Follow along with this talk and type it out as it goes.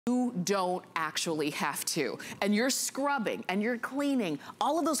you don't actually have to. And you're scrubbing and you're cleaning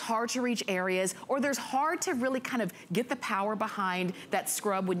all of those hard to reach areas, or there's hard to really kind of get the power behind that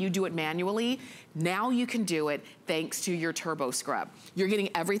scrub when you do it manually. Now you can do it thanks to your turbo scrub. You're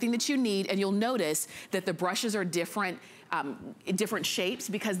getting everything that you need, and you'll notice that the brushes are different shapes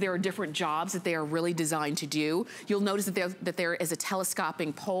because there are different jobs that they are really designed to do. You'll notice that there is a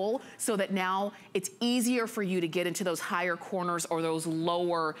telescoping pole, so that now it's easier for you to get into those higher corners or those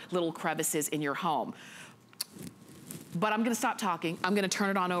lower little crevices in your home. But I'm gonna stop talking. I'm gonna turn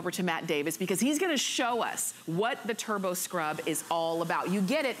it on over to Matt Davis because he's gonna show us what the turbo scrub is all about. You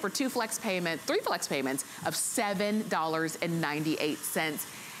get it for three flex payments of $7.98.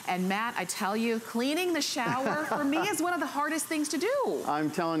 And Matt, I tell you, cleaning the shower for me is one of the hardest things to do.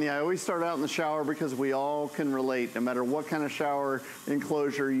 I'm telling you, I always start out in the shower because we all can relate, no matter what kind of shower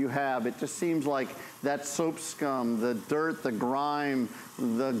enclosure you have. It just seems like that soap scum, the dirt, the grime,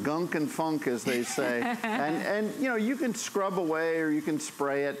 the gunk and funk, as they say. and you know, you can scrub away or you can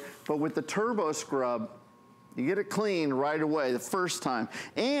spray it, but with the turbo scrub, you get it clean right away the first time.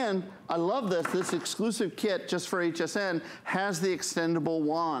 And I love this exclusive kit just for HSN has the extendable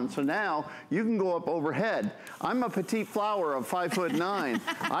wand. So now you can go up overhead. I'm a petite flower of 5'9".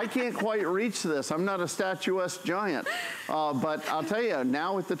 I can't quite reach this. I'm not a statuesque giant. But I'll tell you,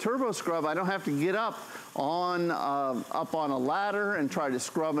 now with the turbo scrub, I don't have to get up on a ladder and try to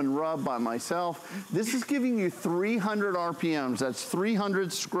scrub and rub by myself. This is giving you 300 RPMs. That's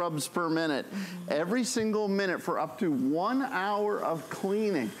 300 scrubs per minute. Every single minute for up to 1 hour of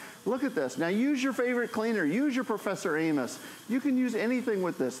cleaning. Look at this. Now use your favorite cleaner. Use your Professor Amos. You can use anything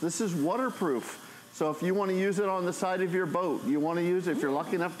with this. This is waterproof. So if you want to use it on the side of your boat, you want to use it if you're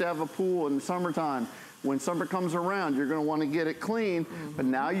lucky enough to have a pool in the summertime. When summer comes around, you're gonna wanna get it clean, but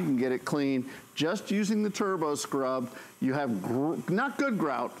now you can get it clean just using the turbo scrub. You have not good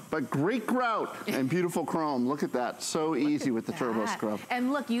grout, but great grout and beautiful chrome. Look at that, so easy with the turbo scrub.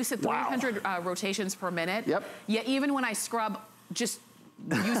 And look, you said 300 rotations per minute. Yep. Yeah, even when I scrub just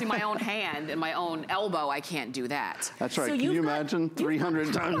using my own hand and my own elbow, I can't do that. That's right. So can you imagine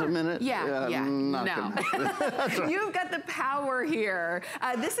 300 times a minute? Yeah, no. That's right. You've got the power here.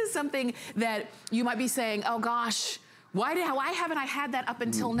 This is something that you might be saying, oh gosh, why haven't I had that up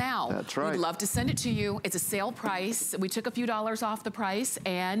until now? That's right. We'd love to send it to you. It's a sale price. We took a few dollars off the price,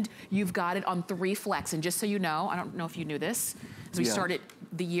 and you've got it on 3 flex. And just so you know, I don't know if you knew this, as we started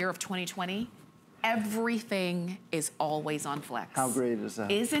the year of 2020, everything is always on flex. How great is that?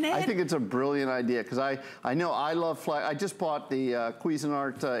 Isn't it? I think it's a brilliant idea because I know I love flex. I just bought the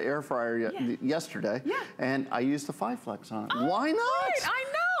Cuisinart air fryer yesterday, and I used the 5 flex on it. Oh, why not? Right, I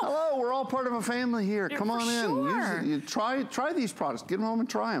know. Hello, we're all part of a family here. Come on in. Use it. You try these products. Get them home and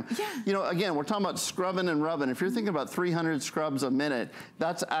try them. Yeah. You know, again, we're talking about scrubbing and rubbing. If you're thinking about 300 scrubs a minute,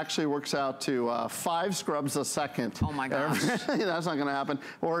 that actually works out to 5 scrubs a second. Oh my gosh. That's not going to happen.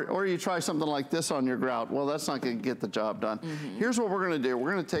 Or you try something like this on your grout. Well, that's not going to get the job done. Here's what we're going to do.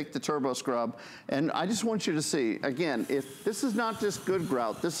 We're going to take the turbo scrub, and I just want you to see, again, if this is not just good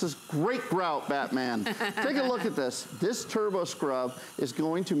grout, this is great grout, Batman. Take a look at this. This turbo scrub is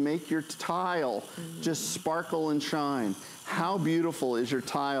going to make your tile just sparkle and shine. How beautiful is your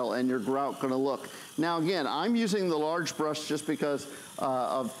tile and your grout going to look? Now again, I'm using the large brush just because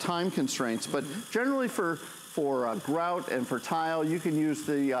of time constraints, but generally for grout and for tile, you can use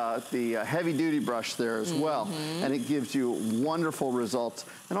the heavy-duty brush there as well, and it gives you wonderful results.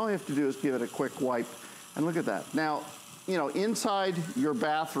 And all you have to do is give it a quick wipe, and look at that. Now, you know, inside your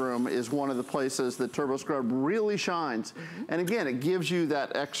bathroom is one of the places that turbo scrub really shines, and again, it gives you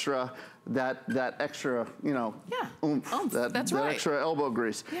that extra, you know, oomph, that extra elbow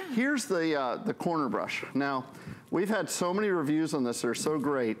grease. Yeah. Here's the corner brush. Now, we've had so many reviews on this; they're so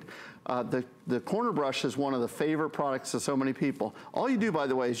great. The corner brush is one of the favorite products of so many people. All you do, by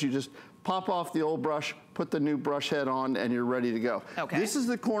the way, is you just pop off the old brush, put the new brush head on, and you're ready to go. Okay. This is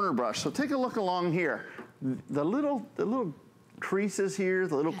the corner brush. So take a look along here. The little creases here,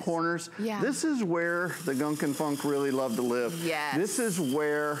 the little corners. Yeah. This is where the gunk and funk really love to live. Yes. This is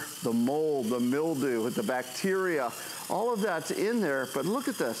where the mold, the mildew, the bacteria, all of that's in there. But look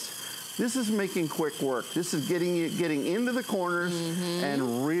at this. This is making quick work. This is getting into the corners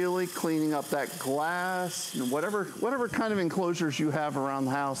and really really cleaning up that glass and whatever kind of enclosures you have around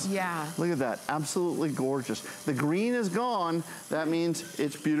the house. Yeah. Look at that, absolutely gorgeous. The green is gone. That means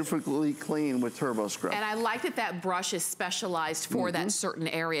it's beautifully clean with Turbo Scrub. And I like that that brush is specialized for that certain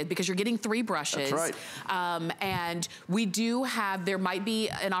area because you're getting 3 brushes. That's right. And we do have, there might be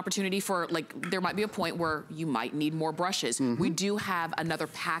an opportunity for, like, there might be a point where you might need more brushes. We do have another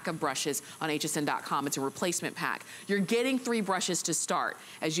pack of brushes on hsn.com. It's a replacement pack. You're getting 3 brushes to start.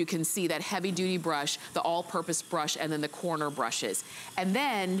 As you can see, that heavy duty brush, the all-purpose brush, and then the corner brushes. And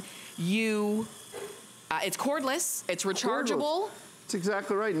then you, it's cordless, it's rechargeable. That's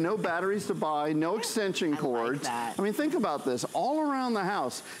exactly right. No batteries to buy, no extension cords. Like that. I mean, think about this. All around the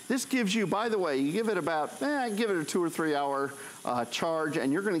house, this gives you, by the way, you give it about, give it a 2 or 3 hour charge,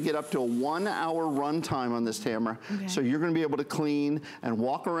 and you're gonna get up to a 1 hour run time on this camera. Okay. So you're gonna be able to clean and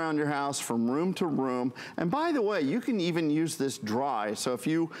walk around your house from room to room. And by the way, you can even use this dry. So if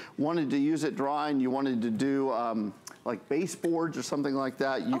you wanted to use it dry and you wanted to do like baseboards or something like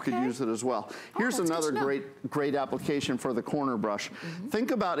that, you could use it as well. Here's another great application for the corner brush.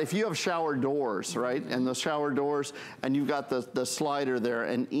 Think about if you have shower doors, right? And the shower doors, and you've got the slider there,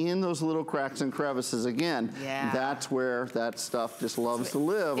 and in those little cracks and crevices, again, that's where that stuff just loves to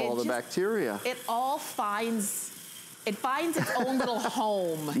live, all the bacteria. It all finds, it finds its own little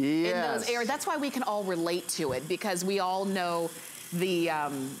home in those areas. That's why we can all relate to it, because we all know the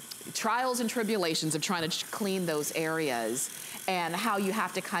trials and tribulations of trying to clean those areas and how you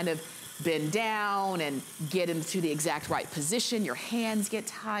have to kind of bend down and get into the exact right position. Your hands get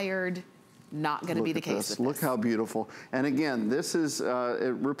tired. Not gonna be the case with this. Look how beautiful. And again, this is,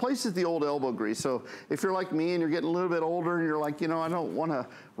 it replaces the old elbow grease. So if you're like me and you're getting a little bit older and you're like, you know, I don't wanna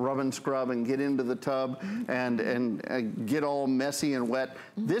rub and scrub and get into the tub and get all messy and wet.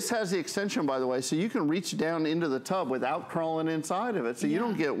 This has the extension, by the way, so you can reach down into the tub without crawling inside of it, so you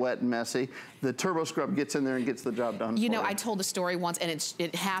don't get wet and messy. The Turbo Scrub gets in there and gets the job done. You know, I told a story once, and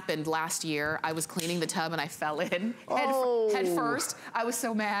it happened last year. I was cleaning the tub and I fell in head first. I was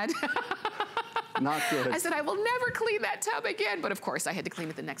so mad. Not good. I said, I will never clean that tub again. But of course, I had to clean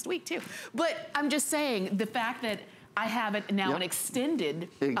it the next week too. But I'm just saying, the fact that I have it now an extended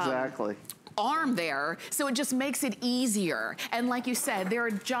arm there, so it just makes it easier. And like you said, there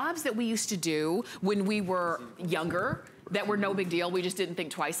are jobs that we used to do when we were younger that were no big deal. We just didn't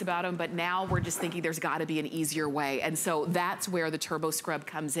think twice about them, but now we're just thinking there's gotta be an easier way. And so that's where the Turbo Scrub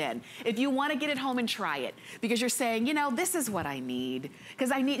comes in. If you wanna get it home and try it, because you're saying, you know, this is what I need, because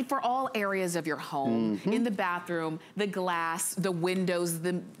I need it for all areas of your home, in the bathroom, the glass, the windows,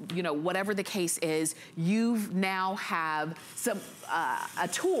 the, you know, whatever the case is, you now have some, a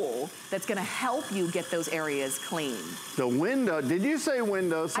tool that's gonna help you get those areas clean. The window, did you say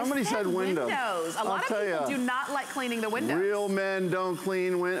windows? Somebody said windows. A lot of people do not like cleaning the windows. Real men don't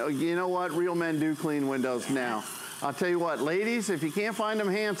clean windows. You know what? Real men do clean windows now. I'll tell you what, ladies, if you can't find them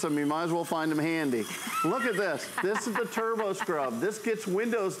handsome, you might as well find them handy. Look at this. This is the Turbo Scrub. This gets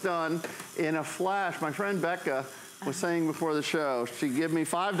windows done in a flash. My friend Becca was saying before the show, she'd give me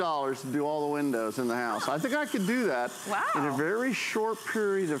 $5 to do all the windows in the house. I think I could do that in a very short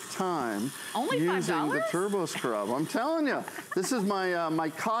period of time. Only using $5? the Turbo Scrub. I'm telling you, this is my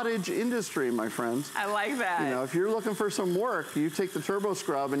my cottage industry, my friends. I like that. You know, if you're looking for some work, you take the Turbo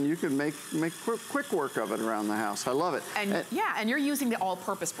Scrub and you can make quick work of it around the house. I love it. And yeah, and you're using the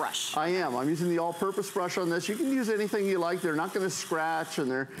all-purpose brush. I am. I'm using the all-purpose brush on this. You can use anything you like. They're not going to scratch, and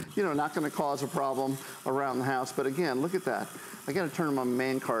they're, you know, not going to cause a problem around the house. But again, look at that. I got to turn my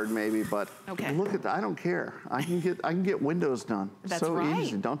man card maybe, but look at that. I don't care. I can get windows done. That's so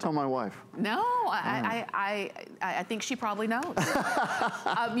easy. Don't tell my wife. No, I think she probably knows.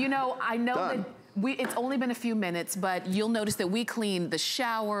 You know, I know that it's only been a few minutes, but you'll notice that we clean the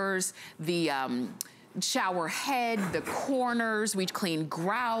showers, the shower head, the corners, we clean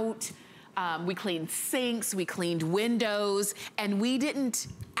grout, we cleaned sinks, we cleaned windows, and we didn't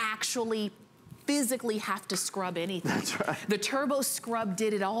actually physically have to scrub anything. That's right. The Turbo Scrub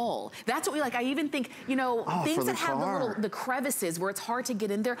did it all. That's what we like. I even think, you know, things that have the crevices where it's hard to get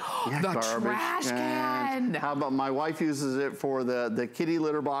in there. The trash can. How about my wife uses it for the kitty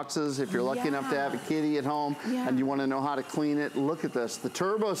litter boxes. If you're lucky enough to have a kitty at home and you want to know how to clean it, look at this. The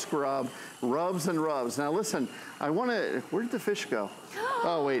Turbo Scrub rubs and rubs. Now listen, I want to, where did the fish go?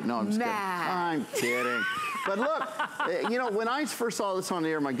 Oh wait, no, I'm just kidding. I'm kidding. But look, you know, when I first saw this on the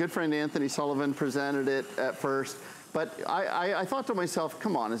air, my good friend Anthony Sullivan presented it at first. But I thought to myself,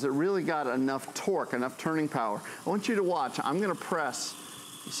 come on, has it really got enough torque, enough turning power? I want you to watch. I'm going to press.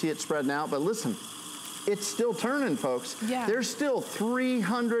 You see it spreading out? But listen, it's still turning, folks. Yeah. There's still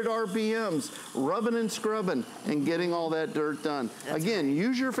 300 RPMs rubbing and scrubbing and getting all that dirt done. Again,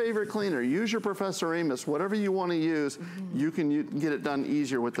 use your favorite cleaner, use your Professor Amos, whatever you want to use, you can get it done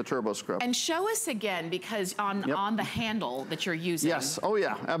easier with the turbo scrub. And show us again, because on the handle that you're using. Yes, oh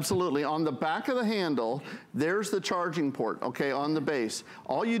yeah, absolutely. On the back of the handle, there's the charging port, okay, on the base.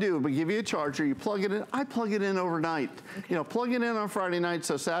 All you do, we give you a charger, you plug it in. I plug it in overnight. Okay. You know, plug it in on Friday night,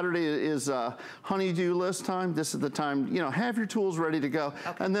 so Saturday is honey-do list time. This is the time, you know, have your tools ready to go.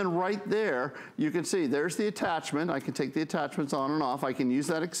 Okay. And then right there, you can see there's the attachment. I can take the attachments on and off. I can use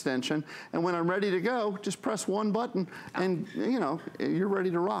that extension. And when I'm ready to go, just press one button and, you know, you're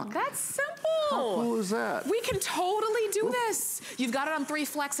ready to rock. That's simple. How cool is that? We can totally do this. You've got it on 3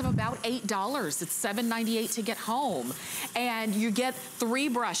 flex of about $8. It's $7.98 to get home. And you get 3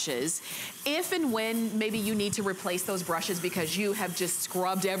 brushes. If and when maybe you need to replace those brushes because you have just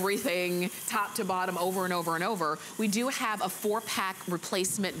scrubbed everything top to bottom over and over and over, we do have a 4-pack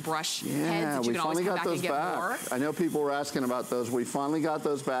replacement brush heads that you can always come back and get more. I know people were asking about those. We finally got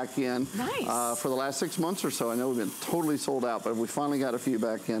those back in. Nice. For the last 6 months or so. I know we've been totally sold out, but we finally got a few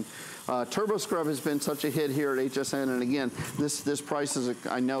back in. Turbo Scrub has been such a hit here at HSN, and again, this price is,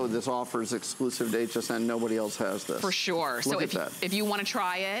 I know this offer is exclusive to HSN. Nobody else has this. For sure. So if you want to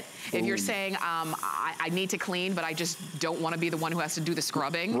try it, if you're saying, I need to clean, but I just don't want to be the one who has to do the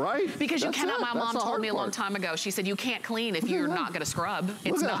scrubbing. Right. Because you cannot, my mom told me a long time ago, she said, you can't clean if you're not going to scrub.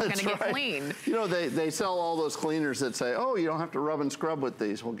 It's not going to get clean. You know, they sell all those cleaners that say, oh, you don't have to rub and scrub with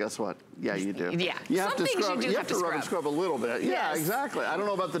these. Well, guess what? Yeah, you do. Yeah. You have Some to things scrub. you do have to rub and scrub a little bit. Yes. Yeah, exactly. I don't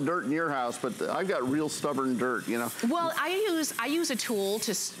know about the dirt in your house, but I've got real stubborn dirt, you know. Well, I use a tool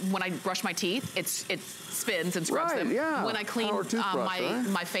to, when I brush my teeth, it spins and scrubs them. Yeah. When I clean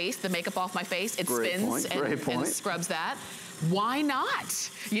my face, the makeup off my face, it spins and scrubs that. Why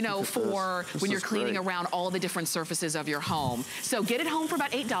not? You know, for when you're cleaning around all the different surfaces of your home. So get it home for about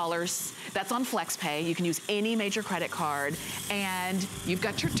 $8. That's on FlexPay. You can use any major credit card. And you've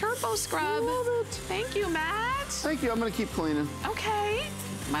got your turbo scrub. Love it. Thank you, Matt. Thank you. I'm going to keep cleaning. Okay.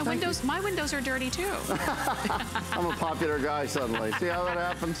 My windows are dirty too. I'm a popular guy suddenly. See how that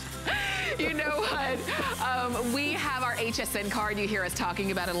happens? You know what? We have our HSN card. You hear us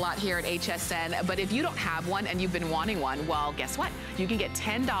talking about it a lot here at HSN. But if you don't have one and you've been wanting one, well, guess what? You can get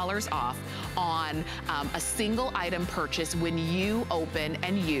 $10 off on a single item purchase when you open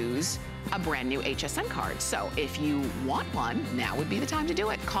and use a brand new HSN card. So if you want one, now would be the time to do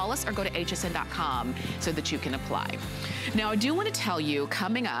it. Call us or go to hsn.com so that you can apply. Now, I do want to tell you,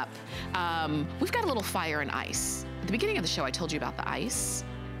 coming up, we've got a little fire and ice. At the beginning of the show, I told you about the ice.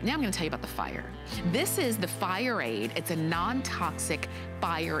 Now I'm going to tell you about the fire. This is the Fire Aid. It's a non-toxic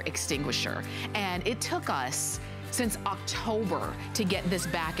fire extinguisher. And it took us since October to get this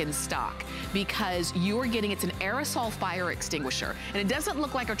back in stock because you're getting, it's an aerosol fire extinguisher. And it doesn't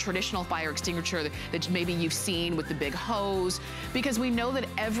look like a traditional fire extinguisher that maybe you've seen with the big hose, because we know that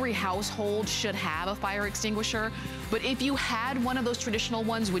every household should have a fire extinguisher. But if you had one of those traditional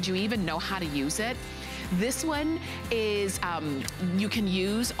ones, would you even know how to use it? This one is, you can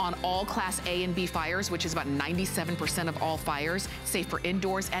use on all Class A and B fires, which is about 97% of all fires. Safe for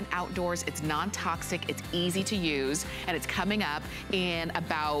indoors and outdoors. It's non-toxic, it's easy to use, and it's coming up in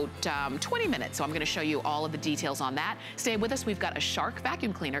about 20 minutes. So I'm gonna show you all of the details on that. Stay with us, we've got a Shark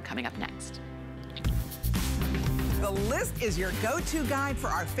vacuum cleaner coming up next. The List is your go-to guide for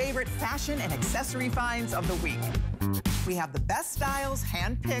our favorite fashion and accessory finds of the week. We have the best styles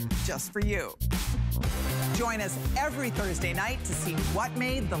handpicked just for you. Join us every Thursday night to see what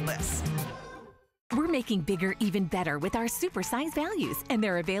made the list. We're making bigger even better with our supersize values, and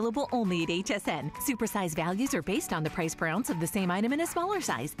they're available only at HSN. Supersize values are based on the price per ounce of the same item in a smaller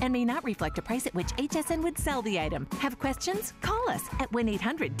size and may not reflect a price at which HSN would sell the item. Have questions? Call us at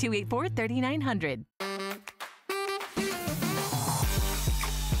 1-800-284-3900.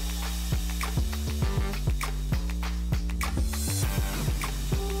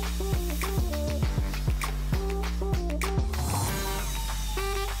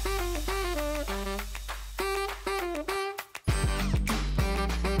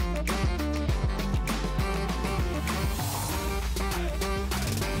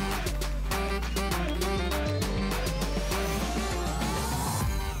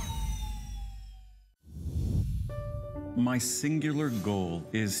 My singular goal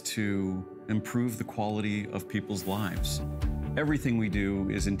is to improve the quality of people's lives. Everything we do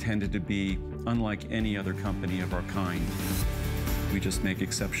is intended to be unlike any other company of our kind. We just make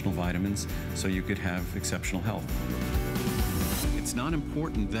exceptional vitamins so you could have exceptional health. It's not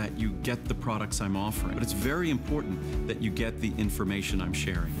important that you get the products I'm offering, but it's very important that you get the information I'm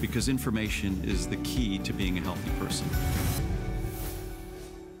sharing, because information is the key to being a healthy person.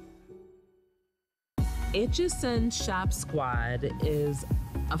 HSN Shop Squad is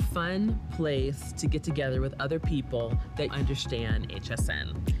a fun place to get together with other people that understand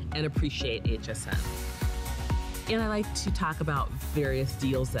HSN and appreciate HSN. And I like to talk about various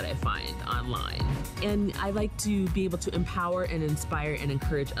deals that I find online. And I like to be able to empower and inspire and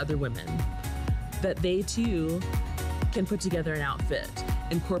encourage other women that they too can put together an outfit,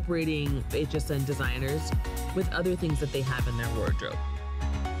 incorporating HSN designers with other things that they have in their wardrobe.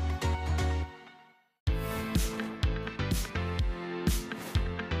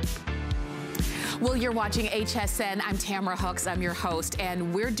 Well, you're watching HSN. I'm Tamara Hooks. I'm your host,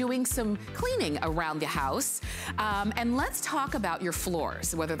 and we're doing some cleaning around the house. And let's talk about your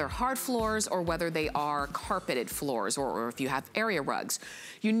floors, whether they're hard floors or whether they are carpeted floors, or if you have area rugs.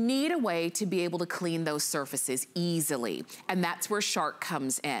 You need a way to be able to clean those surfaces easily, and that's where Shark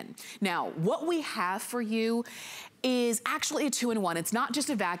comes in. Now, what we have for you is actually a two-in-one. It's not just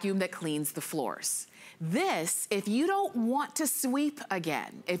a vacuum that cleans the floors. This, if you don't want to sweep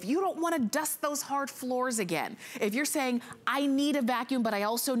again, if you don't want to dust those hard floors again, if you're saying, I need a vacuum, but I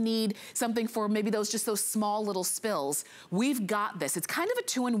also need something for maybe those small little spills, we've got this. It's kind of a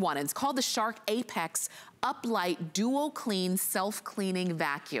two-in-one. It's called the Shark Apex Uplight Dual Clean Self-Cleaning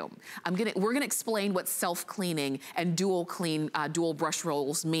Vacuum. We're gonna explain what self-cleaning and dual brush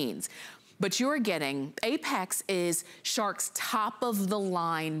rolls means. But you're getting, Apex is Shark's top of the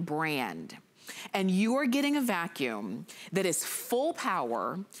line brand. And you are getting a vacuum that is full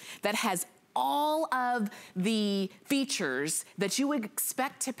power, that has all of the features that you would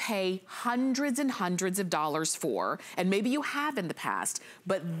expect to pay hundreds and hundreds of dollars for, and maybe you have in the past,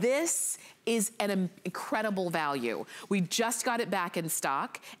 but this is an incredible value. We just got it back in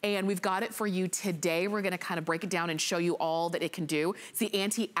stock, and we've got it for you today. We're gonna kind of break it down and show you all that it can do. It's the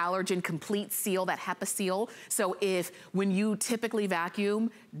anti-allergen complete seal, that HEPA seal. So when you typically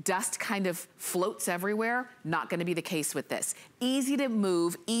vacuum, dust kind of floats everywhere, not gonna be the case with this. Easy to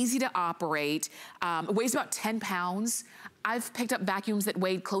move, easy to operate, it weighs about 10 pounds. I've picked up vacuums that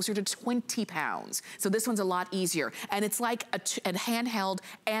weighed closer to 20 pounds. So this one's a lot easier. And it's like a handheld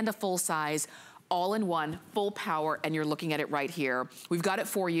and a full size, all in one, full power, and you're looking at it right here. We've got it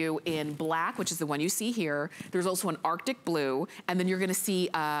for you in black, which is the one you see here. There's also an Arctic blue, and then you're gonna see,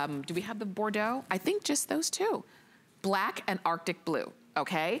 do we have the Bordeaux? I think just those two, black and Arctic blue.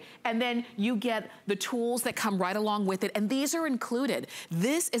 Okay, and then you get the tools that come right along with it, and these are included.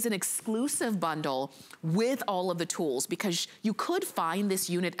 This is an exclusive bundle with all of the tools, because you could find this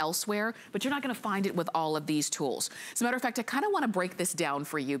unit elsewhere, but you're not gonna find it with all of these tools. As a matter of fact, I kind of wanna break this down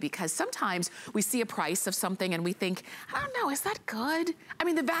for you, because sometimes we see a price of something and we think, I don't know, is that good? I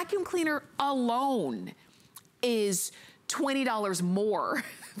mean, the vacuum cleaner alone is $20 more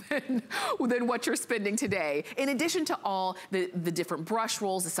than what you're spending today. In addition to all the different brush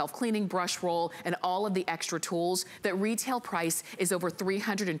rolls, the self-cleaning brush roll, and all of the extra tools, that retail price is over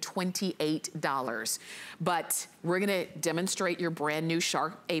 $328. But we're gonna demonstrate your brand new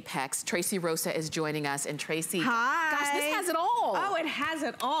Shark Apex. Tracy Rosa is joining us, and Tracy, hi. Gosh, this has it all. Oh, it has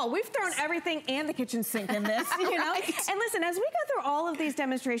it all. We've thrown everything and the kitchen sink in this, you know? Right. And listen, as we go through all of these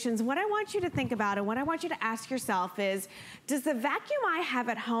demonstrations, what I want you to think about and what I want you to ask yourself is, does the vacuum I have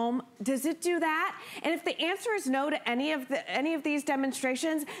at home, does it do that? And if the answer is no to any of these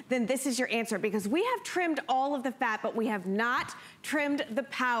demonstrations, then this is your answer, because we have trimmed all of the fat, but we have not trimmed the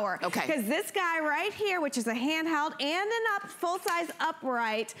power. Okay. Because this guy right here, which is a handheld and an full-size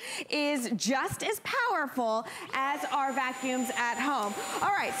upright, is just as powerful as our vacuums at home.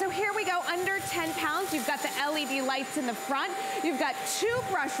 All right, so here we go, under 10 pounds. You've got the LED lights in the front. You've got 2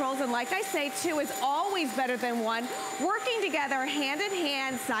 brush rolls, and like I say, 2 is always better than 1. Working together, hand in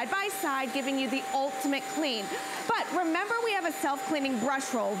hand, side by side, giving you the ultimate clean. But remember, we have a self-cleaning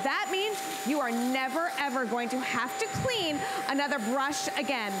brush roll. That means you are never, ever going to have to clean another brush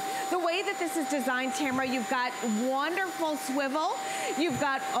again. The way that this is designed, Tamara, you've got wonderful swivel. You've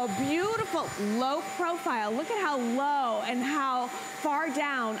got a beautiful low profile. Look at how low and how far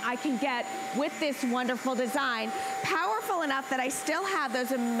down I can get with this wonderful design. Powerful enough that I still have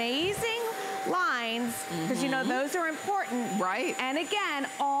those amazing lines, because you know those are important. Right. And again,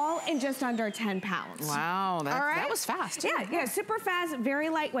 all in just under 10 pounds. Wow, that was fast. Yeah, super fast, very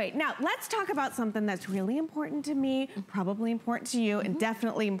lightweight. Now, let's talk about something that's really important to me, probably important to you, and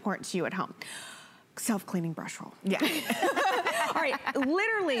definitely important to you at home. Self-cleaning brush roll. Yeah. All right,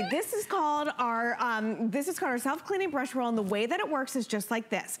 literally, this is called our self-cleaning brush roll, and the way that it works is just like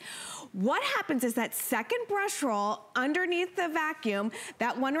this. What happens is that second brush roll underneath the vacuum,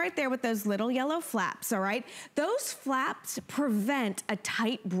 that one right there with those little yellow flaps, all right? Those flaps prevent a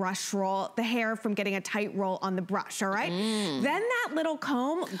tight brush roll, the hair from getting a tight roll on the brush, all right? Then that little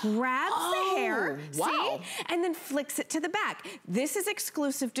comb grabs the hair, see? And then flicks it to the back. This is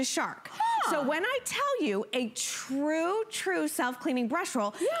exclusive to Shark. So when I tell you a true self-cleaning brush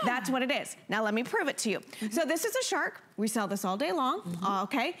roll, that's what it is. Now let me prove it to you. So this is a Shark. We sell this all day long,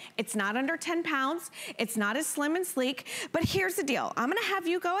 okay? It's not under 10 pounds. It's not as slim and sleek, but here's the deal. I'm gonna have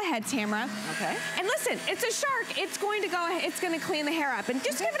you go ahead, Tamara. Okay. And listen, it's a Shark. It's going to go ahead, it's gonna clean the hair up. And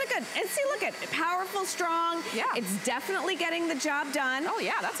just give it a good, and see, look at it, powerful, strong. Yeah. It's definitely getting the job done. Oh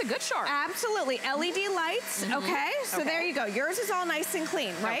yeah, that's a good Shark. Absolutely, LED lights, okay? So there you go. Yours is all nice and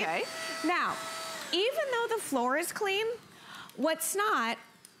clean, right? Okay. Now, even though the floor is clean, what's not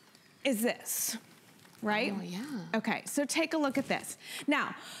is this. Right? Oh, yeah. Okay, so take a look at this.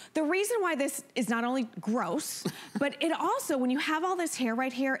 Now, the reason why this is not only gross, but it also, when you have all this hair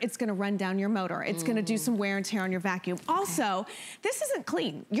right here, it's gonna run down your motor. It's gonna do some wear and tear on your vacuum. Also, this isn't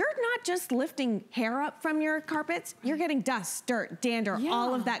clean. You're not just lifting hair up from your carpets, you're getting dust, dirt, dander,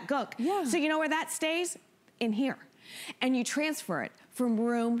 all of that gook. So you know where that stays? In here. And you transfer it from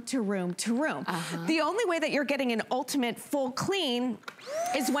room to room to room. The only way that you're getting an ultimate full clean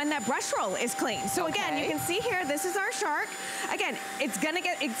is when that brush roll is clean. So again, you can see here, this is our Shark. Again, it's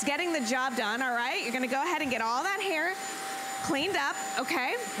getting the job done, all right? You're gonna go ahead and get all that hair cleaned up,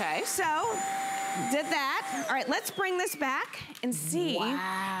 okay? Okay. So, did that. All right, let's bring this back and see.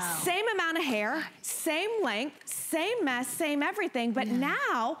 Wow. Same amount of hair, same length, same mess, same everything, but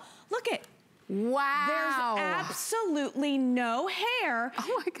now, look at, wow. There's absolutely no hair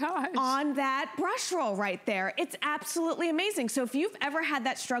on that brush roll right there. It's absolutely amazing. So if you've ever had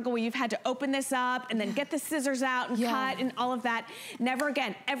that struggle where you've had to open this up and then get the scissors out and cut and all of that, never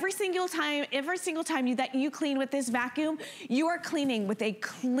again. Every single time that you clean with this vacuum, you are cleaning with a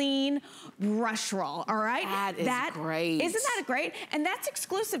clean brush roll, all right? That is great. Isn't that great? And that's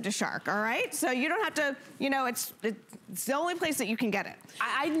exclusive to Shark, all right? So you don't have to, you know, it's the only place that you can get it.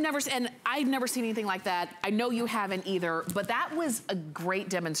 I've never seen anything like that. I know you haven't either, but that was a great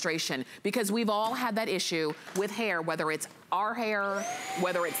demonstration because we've all had that issue with hair, whether it's our hair,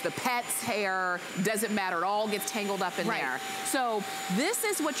 whether it's the pet's hair, doesn't matter, it all gets tangled up in there. So this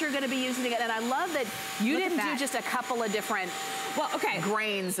is what you're gonna be using again, and I love that you didn't do just a couple of different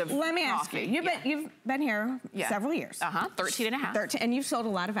grains of Let me ask you, you've been here several years. 13 and a half. 13, and you've sold a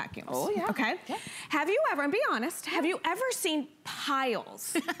lot of vacuums. Oh yeah. Okay. Yeah. Have you ever, and be honest, have you ever seen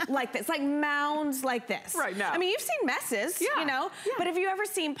piles like this, like mounds like this? Right now. I mean, you've seen messes, you know, but have you ever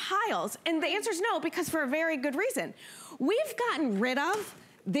seen piles? And the answer is no, because for a very good reason. We've gotten rid of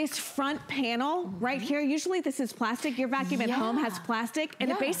this front panel right here. Usually this is plastic. Your vacuum at home has plastic, and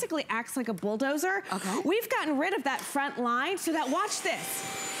it basically acts like a bulldozer. We've gotten rid of that front line so that, watch this,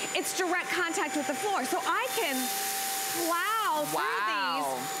 it's direct contact with the floor. So I can plow through these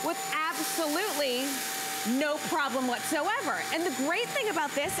with absolutely no problem whatsoever. And the great thing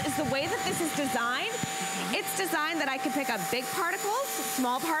about this is the way that this is designed. It's designed that I can pick up big particles,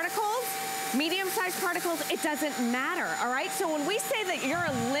 small particles, medium-sized particles, it doesn't matter, all right? So when we say that you're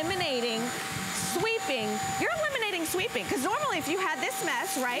eliminating sweeping, because normally if you had this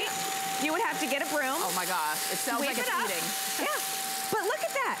mess, right, you would have to get a broom. Oh my gosh, it sounds like it's eating. Yeah, but look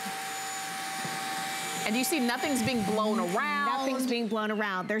at that. And you see nothing's being blown around. Nothing's being blown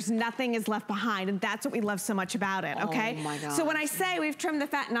around. There's nothing is left behind, and that's what we love so much about it, okay? Oh my God. So when I say we've trimmed the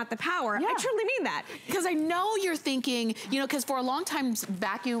fat, not the power, I truly mean that. Because I know you're thinking, you know, because for a long time,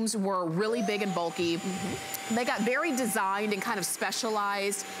 vacuums were really big and bulky. They got very designed and kind of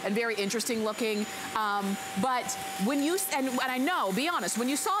specialized and very interesting looking. But when you, and I know, be honest, when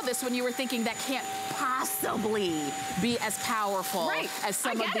you saw this, when you were thinking that can't possibly be as powerful as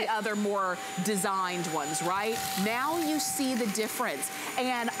some of the other more designed ones, right? Now you see the difference.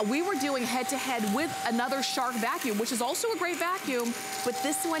 And we were doing head-to-head with another Shark vacuum, which is also a great vacuum, but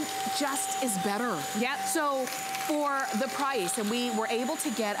this one just is better. Yep. So for the price, and we were able to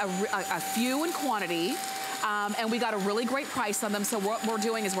get a few in quantity, and we got a really great price on them, so what we're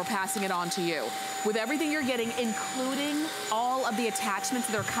doing is we're passing it on to you. With everything you're getting, including all of the attachments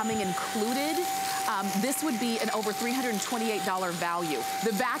that are coming included, this would be an over $328 value.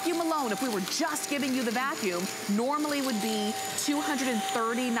 The vacuum alone, if we were just giving you the vacuum, normally would be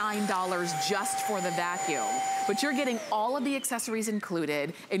 $239 just for the vacuum. But you're getting all of the accessories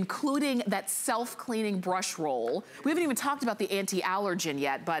included, including that self-cleaning brush roll. We haven't even talked about the anti-allergen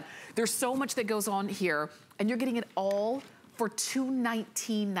yet, but there's so much that goes on here, and you're getting it all for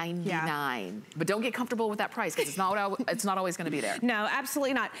 $219.99. But don't get comfortable with that price because it's not always going to be there. No,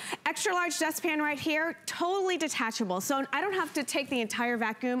 absolutely not. Extra large dustpan right here, totally detachable. So I don't have to take the entire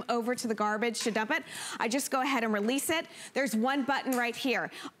vacuum over to the garbage to dump it. I just go ahead and release it. There's one button right here.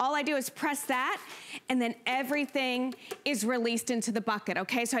 All I do is press that, and then everything is released into the bucket,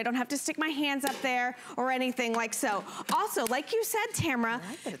 okay? So I don't have to stick my hands up there or anything like so. Also, like you said, Tamara. I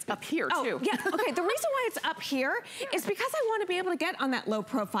like that it's up here, too. Yeah, okay, the reason why it's up here is because I want to be able to get on that low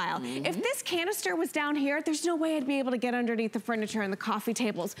profile. If this canister was down here, there's no way I'd be able to get underneath the furniture and the coffee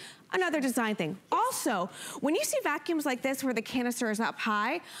tables. Another design thing. Also, when you see vacuums like this where the canister is up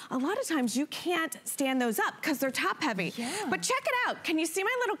high, a lot of times you can't stand those up because they're top heavy. Yeah. But check it out. Can you see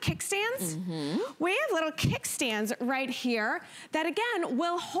my little kickstands? We have little kickstands right here that, again,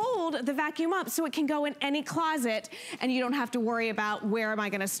 will hold the vacuum up so it can go in any closet and you don't have to worry about where am I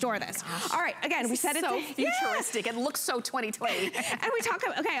going to store this. All right, again, we said it's so futuristic. It looks so 2020. And we talk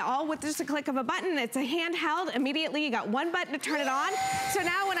about, okay, all with just a click of a button. It's a handheld. Immediately, you got one button to turn it on. So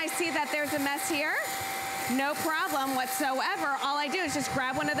now when I see that there's a mess here, no problem whatsoever. All I do is just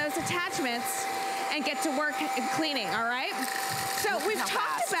grab one of those attachments and get to work cleaning, all right? So we've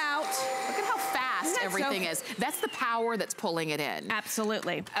talked about... Look at how fast everything is. That's the power that's pulling it in.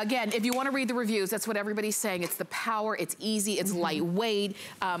 Absolutely. Again, if you want to read the reviews, that's what everybody's saying. It's the power, it's easy, it's lightweight,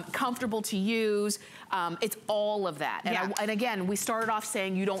 comfortable to use. It's all of that. And, and again, we started off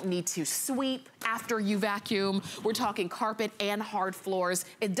saying you don't need to sweep after you vacuum. We're talking carpet and hard floors.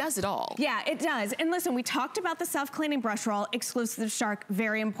 It does it all. Yeah, it does. And listen, we talked about the self-cleaning brush roll, exclusive to Shark,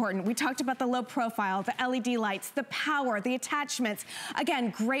 very important. We talked about the low profile, the LED lights, the power, the attachments.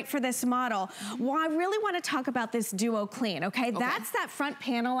 Again, great for this model. Well, I really want to talk about this Duo Clean, okay? That's that front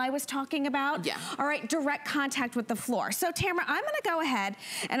panel I was talking about. Yeah. All right, direct contact with the floor. So Tamara, I'm going to go ahead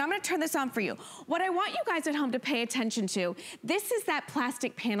and I'm going to turn this on for you. What I want you guys at home to pay attention to, this is that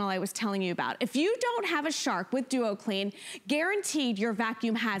plastic panel I was telling you about. If you don't have a Shark with Duo Clean, guaranteed your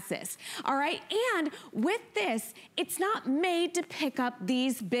vacuum has this, all right? And with this, it's not made to pick up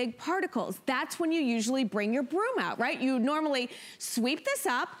these big particles. That's when you usually bring your broom out, right? You normally sweep this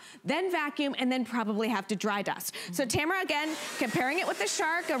up, then vacuum, and then probably have to dry dust. So Tamara, again, comparing it with the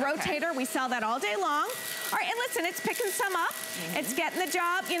Shark, a rotator, we sell that all day long. All right, and listen, it's picking some up. It's getting the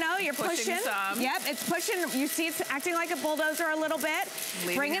job, you know, you're pushing. Some. Yep, it's pushing. You see it's acting like a bulldozer a little bit.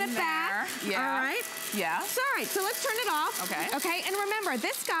 Bringing it back. Yeah. All right. Yeah. So, all right, so let's turn it off. Okay. Okay, and remember,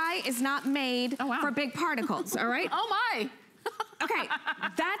 this guy is not made for big particles, all right? Oh, my. Okay,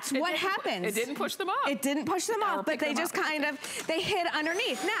 that's what happens. It didn't push them off. It didn't push them off, but they just kind of, they hid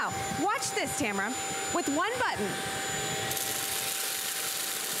underneath. Now, watch this, Tamara. With one button,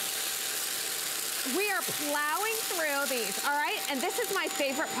 we are plowing through these, all right? And this is my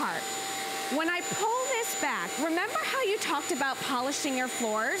favorite part. When I pull this back, remember how you talked about polishing your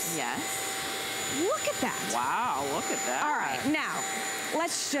floors? Yes. Look at that. Wow, look at that. All right, now,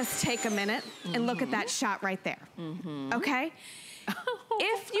 let's just take a minute and look at that shot right there, okay?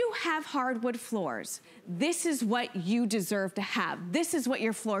 If you have hardwood floors, this is what you deserve to have. This is what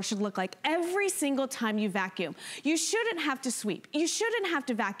your floor should look like every single time you vacuum. You shouldn't have to sweep. You shouldn't have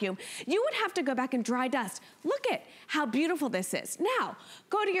to vacuum. You would have to go back and dry dust. Look at how beautiful this is. Now,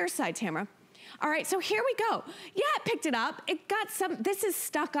 go to your side, Tamara. All right, so here we go. Yeah, it picked it up. It got some, this is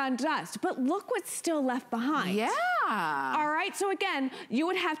stuck on dust, but look what's still left behind. Yeah. All right, so again, you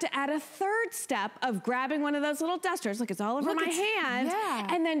would have to add a third step of grabbing one of those little dusters, look, it's all over my hand,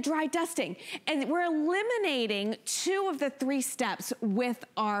 and then dry dusting. And we're eliminating 2 of the 3 steps with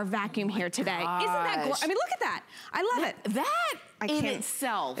our vacuum here today. Isn't that gorgeous? I mean, look at that. I love it. That in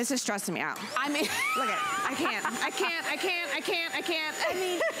itself. This is stressing me out. I mean, look at it. I can't. I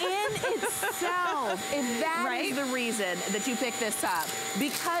mean, in itself, if that is the reason that you pick this up,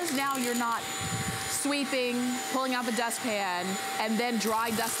 because now you're not sweeping, pulling out the dustpan, and then dry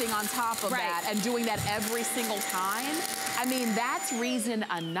dusting on top of that, and doing that every single time. I mean, that's reason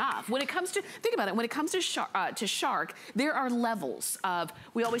enough. When it comes to, think about it, when it comes to Shark, there are levels of,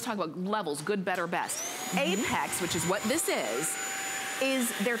 we always talk about levels, good, better, best. Apex, which is what this is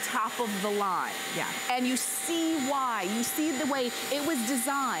their top of the line. Yeah. And you see why. You see the way it was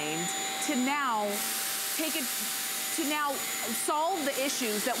designed to now take it, to now solve the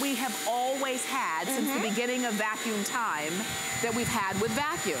issues that we have always had since the beginning of vacuum time that we've had with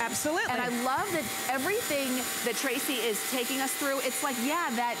vacuum. Absolutely. And I love that everything that Tracy is taking us through, it's like,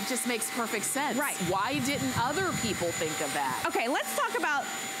 yeah, that just makes perfect sense. Right. Why didn't other people think of that? Okay, let's talk about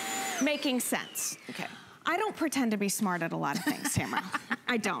making sense. Okay. I don't pretend to be smart at a lot of things, Tamara.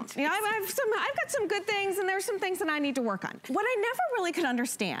 I don't. You know, I've got some good things, and there's some things that I need to work on. What I never really could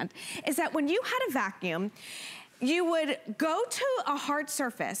understand is that when you had a vacuum, you would go to a hard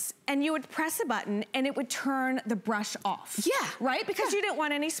surface and you would press a button and it would turn the brush off. Yeah. Right? Because you didn't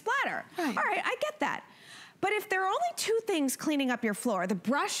want any splatter. Right. All right, I get that. But if there are only two things cleaning up your floor, the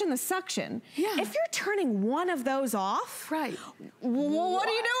brush and the suction, if you're turning one of those off, what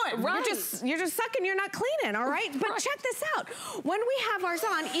are you doing? Right. You're just sucking, you're not cleaning, all right? But check this out. When we have ours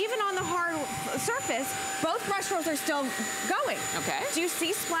on, even on the hard surface, both brush rolls are still going. Okay. Do you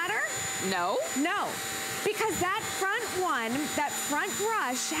see splatter? No. No. Because that front one, that front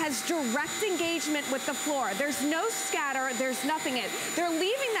brush has direct engagement with the floor. There's no scatter, there's nothing in it. They're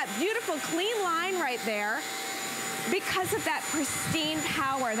leaving that beautiful clean line right there because of that pristine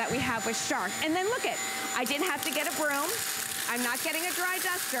power that we have with Shark. And then look I didn't have to get a broom. I'm not getting a dry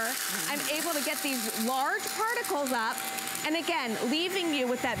duster. I'm able to get these large particles up. And again, leaving you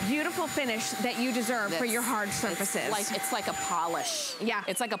with that beautiful finish that you deserve for your hard surfaces. It's like a polish. Yeah.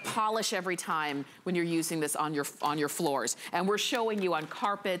 It's like a polish every time when you're using this on your floors. And we're showing you on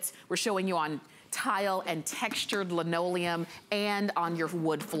carpets, we're showing you on tile and textured linoleum, and on your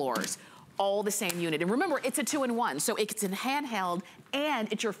wood floors. All the same unit. And remember, it's a 2-in-1, so it's in handheld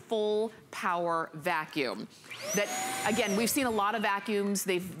and it's your full power vacuum. That, again, we've seen a lot of vacuums.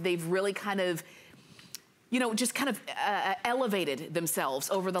 They've really kind of, you know, just kind of elevated themselves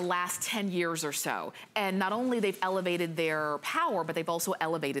over the last 10 years or so. And not only they've elevated their power, but they've also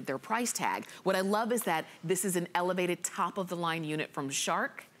elevated their price tag. What I love is that this is an elevated top of the line unit from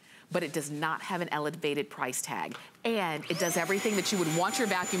Shark, but it does not have an elevated price tag. And it does everything that you would want your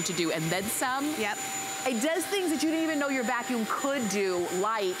vacuum to do, and then some. Yep. It does things that you didn't even know your vacuum could do,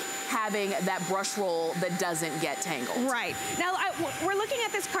 like having that brush roll that doesn't get tangled. Right. Now, we're looking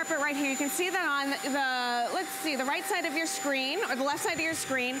at this carpet right here. You can see that on the, let's see, the right side of your screen, or the left side of your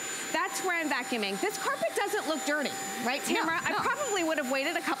screen, that's where I'm vacuuming. This carpet doesn't look dirty, right, Tamara? No. I probably would have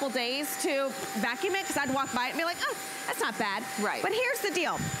waited a couple days to vacuum it, because I'd walk by it and be like, oh, that's not bad. Right. But here's the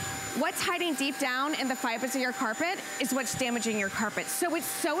deal. What's hiding deep down in the fibers of your carpet is what's damaging your carpet. So it's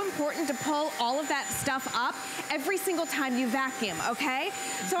so important to pull all of that stuff up every single time you vacuum, okay?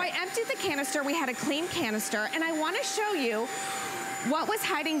 So I emptied the canister. We had a clean canister, and I want to show you what was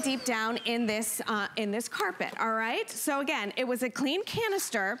hiding deep down in this carpet, all right? So again, it was a clean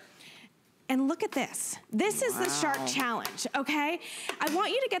canister. And look at this. This is the Shark Challenge, okay? I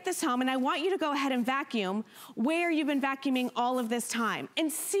want you to get this home, and I want you to go ahead and vacuum where you've been vacuuming all of this time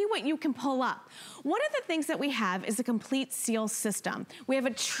and see what you can pull up. One of the things that we have is a complete seal system. We have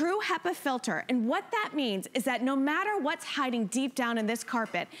a true HEPA filter, and what that means is that no matter what's hiding deep down in this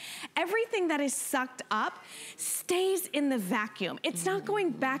carpet, everything that is sucked up stays in the vacuum. It's not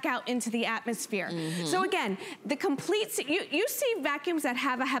going back out into the atmosphere. So again, the complete, you see vacuums that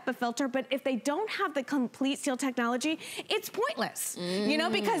have a HEPA filter, but if they don't have the complete seal technology, it's pointless, you know,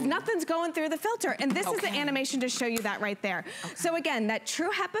 because nothing's going through the filter. And this is the animation to show you that right there. So again, that true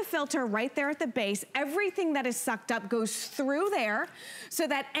HEPA filter right there at the base, everything that is sucked up goes through there so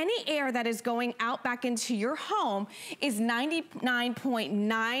that any air that is going out back into your home is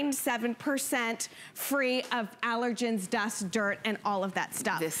 99.97% free of allergens, dust, dirt, and all of that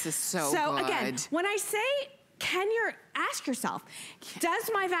stuff. This is so good. Again, when I say, ask yourself,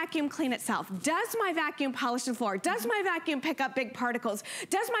 does my vacuum clean itself? Does my vacuum polish the floor? Does my vacuum pick up big particles?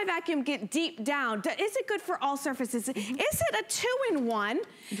 Does my vacuum get deep down? Is it good for all surfaces? Is it a 2-in-1?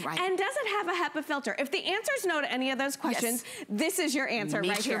 Right. And does it have a HEPA filter? If the answer is no to any of those questions, this is your answer right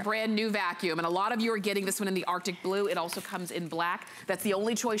here. Meet your brand new vacuum. And a lot of you are getting this one in the Arctic blue. It also comes in black. That's the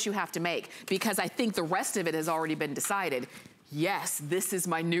only choice you have to make, because I think the rest of it has already been decided. Yes, this is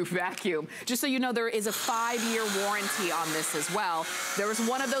my new vacuum. Just so you know, there is a 5-year warranty on this as well. There is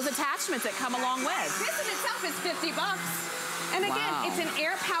one of those attachments that come along with. This in itself is $50. And again, it's an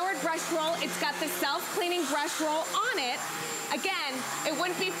air-powered brush roll. It's got the self-cleaning brush roll on it. Again, it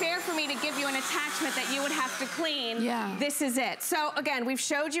wouldn't be fair for me to give you an attachment that you would have to clean. Yeah. This is it. So again, we've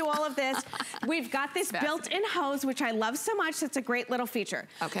showed you all of this. We've got this built-in hose, which I love so much. It's a great little feature.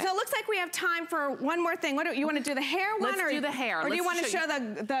 Okay. So it looks like we have time for one more thing. What do you want to do, the hair one? Let's do the hair. Or do you want to show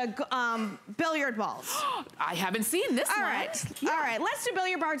the billiard balls? I haven't seen this one. All right. All right, let's do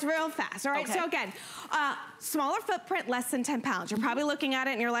billiard balls real fast. All right, so again, smaller footprint, less than 10 pounds. You're probably looking at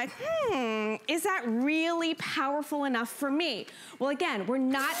it and you're like, is that really powerful enough for me? Well, again, we're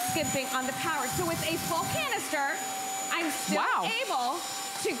not skipping on the power. So with a full canister, I'm still able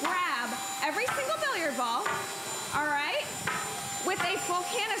to grab every single billiard ball, all right, with a full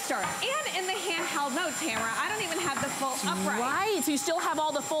canister. And in the handheld mode, Tamara, I don't even have the full upright. Right, so you still have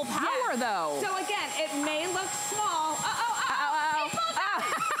all the full power, though. So again, it may look small.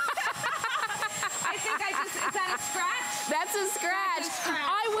 I think is that a scratch? That's a scratch.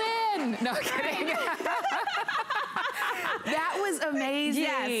 I win. win. No kidding. That was amazing.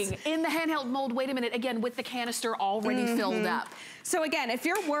 Yes. In the handheld mold, wait a minute, again, with the canister already filled up. So again, if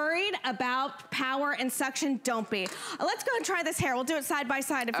you're worried about power and suction, don't be. Let's go and try this here. We'll do it side by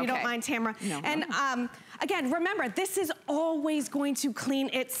side if you don't mind, Tamara. No. And again, remember, this is always going to clean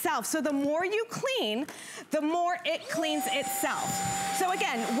itself. So the more you clean, the more it cleans itself. So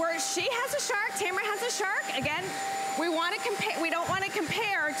again, she has a shark, Tamara has a shark. Again, we don't want to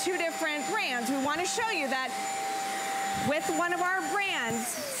compare two different brands. We want to show you that with one of our brands,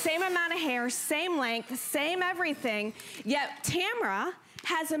 same amount of hair, same length, same everything, yet Tamara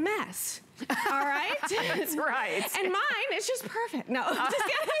has a mess. All right? That's right. And mine is just perfect. No, just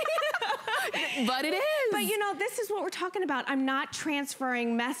kidding. But it is. But you know, this is what we're talking about. I'm not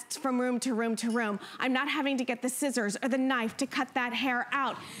transferring mess from room to room to room. I'm not having to get the scissors or the knife to cut that hair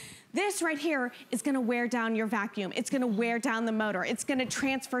out. This right here is gonna wear down your vacuum. It's gonna wear down the motor. It's gonna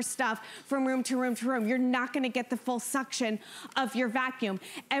transfer stuff from room to room to room. You're not gonna get the full suction of your vacuum.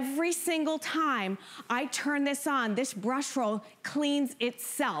 Every single time I turn this on, this brush roll cleans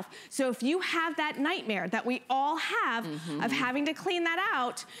itself. So if you have that nightmare that we all have of having to clean that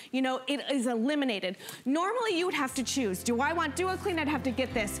out, you know, it is eliminated. Normally you would have to choose. Do I want duo clean? I'd have to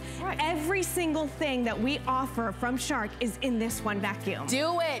get this. Right. Every single thing that we offer from Shark is in this one vacuum.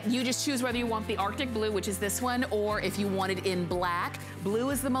 Do it. You just choose whether you want the Arctic blue, which is this one, or if you want it in black. Blue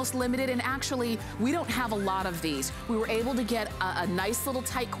is the most limited, and actually, we don't have a lot of these. We were able to get a nice little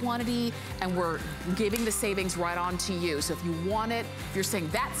tight quantity, and we're giving the savings right on to you. So if you want it, if you're saying,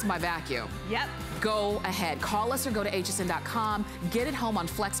 that's my vacuum. Yep. Go ahead, call us or go to hsn.com. Get it home on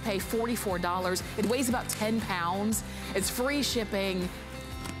FlexPay, $44. It weighs about 10 pounds. It's free shipping.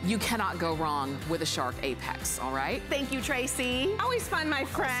 You cannot go wrong with a Shark Apex, all right? Thank you, Tracy. Always fun, my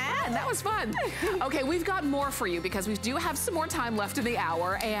friend. That was fun. Okay, we've got more for you because we do have some more time left in the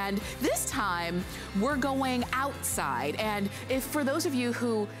hour, and this time we're going outside. And if for those of you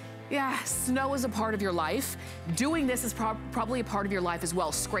who, snow is a part of your life, doing this is probably a part of your life as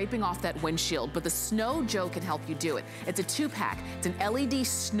well, scraping off that windshield, but the Snow Joe can help you do it. It's a 2-pack. It's an LED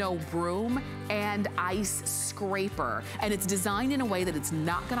snow broom and ice scraper, and it's designed in a way that it's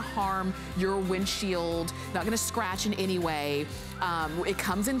not gonna harm your windshield, not gonna scratch in any way. It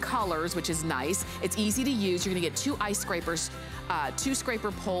comes in colors, which is nice. It's easy to use. You're gonna get 2 ice scrapers, 2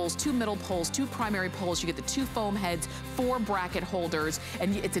 scraper poles, 2 middle poles, 2 primary poles. You get the 2 foam heads, 4 bracket holders,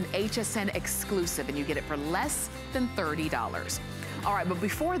 and it's an HSN exclusive, and you get it for less than $30. All right, but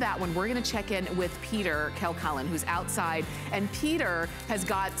before that one, we're gonna check in with Peter Kelcullen, who's outside, and Peter has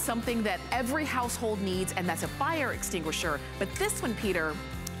got something that every household needs, and that's a fire extinguisher, but this one, Peter,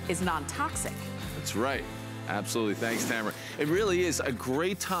 is non-toxic. That's right. Absolutely. Thanks, Tamara. It really is a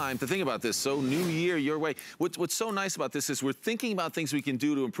great time to think about this. So new year, your way. What's so nice about this is we're thinking about things we can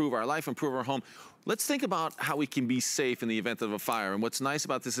do to improve our life, improve our home. Let's think about how we can be safe in the event of a fire. And what's nice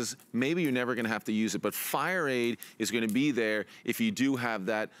about this is maybe you're never going to have to use it, but fire aid is going to be there if you do have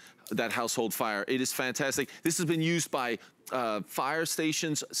that household fire. It is fantastic. This has been used by fire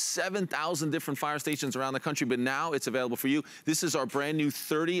stations, 7,000 different fire stations around the country, but now it's available for you. This is our brand new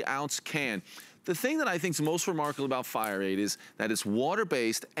 30-ounce can. The thing that I think is most remarkable about fire aid is that it's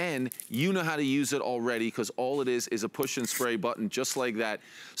water-based and you know how to use it already because all it is a push and spray button just like that.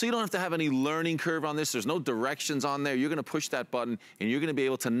 So you don't have to have any learning curve on this. There's no directions on there. You're gonna push that button and you're gonna be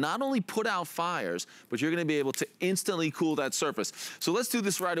able to not only put out fires, but you're gonna be able to instantly cool that surface. So let's do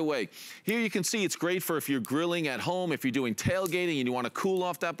this right away. Here you can see it's great for if you're grilling at home, if you're doing tailgating and you wanna cool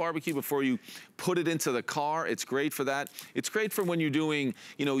off that barbecue before you put it into the car. It's great for that. It's great for when you're doing,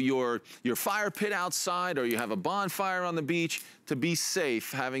 you know, your fire pit outside or you have a bonfire on the beach. To be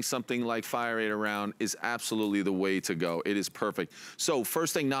safe, having something like fire aid around is absolutely the way to go. It is perfect. So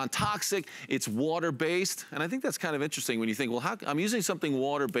first thing, non-toxic, it's water-based. And I think that's kind of interesting when you think, well, how, I'm using something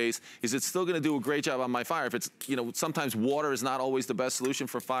water-based. Is it still gonna do a great job on my fire? If it's, you know, sometimes water is not always the best solution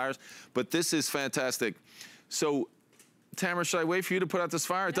for fires, but this is fantastic. So Tamara, should I wait for you to put out this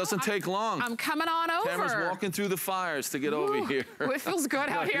fire? It doesn't take long. I'm coming on over. Tamara's walking through the fires to get over here. It feels good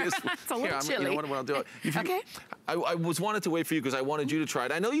out here. It's a little chilly. You know what I'll do? Okay. I wanted to wait for you because I wanted you to try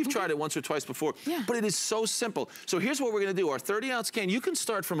it. I know you've tried it once or twice before, but it is so simple. So here's what we're gonna do. Our 30-ounce can, you can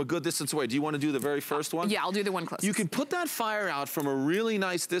start from a good distance away. Do you want to do the very first one? Yeah, I'll do the one closest. You can put that fire out from a really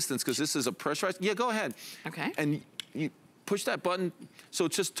nice distance because this is a pressurized, yeah, go ahead. Okay. And you push that button so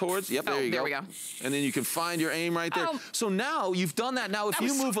it's just towards, yep, there you go. There we go. And then you can find your aim right there. So now you've done that. Now if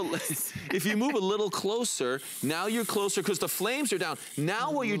you move if you move a little closer, now you're closer because the flames are down.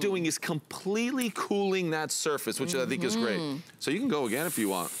 Now what you're doing is completely cooling that surface, which I think is great. So you can go again if you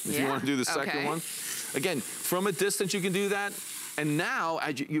want. If you want to do the second one. Again, from a distance you can do that. And now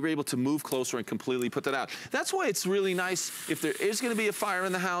you're able to move closer and completely put that out. That's why it's really nice if there is gonna be a fire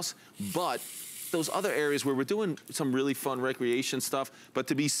in the house, but those other areas where we're doing some really fun recreation stuff, but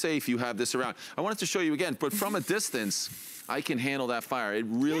to be safe, you have this around. I wanted to show you again, but from a distance, I can handle that fire. It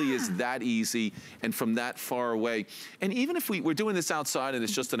really is that easy and from that far away. And even if we're doing this outside and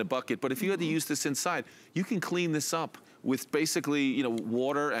it's just in a bucket, but if you had to use this inside, you can clean this up with basically, you know,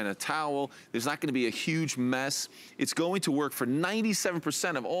 water and a towel. There's not gonna be a huge mess. It's going to work for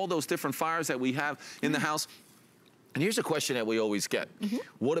 97% of all those different fires that we have in the house. And here's a question that we always get.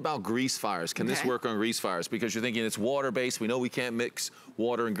 What about grease fires? Can this work on grease fires? Because you're thinking it's water-based. We know we can't mix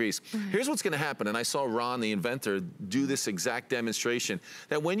water and grease. Here's what's gonna happen, and I saw Ron, the inventor, do this exact demonstration,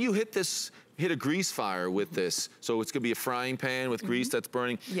 that when you hit a grease fire with this, so it's gonna be a frying pan with grease that's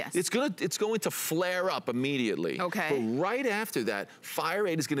burning. Yes. It's going to flare up immediately. Okay. But right after that, Fire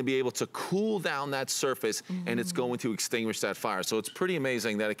Aid is gonna be able to cool down that surface and it's going to extinguish that fire. So it's pretty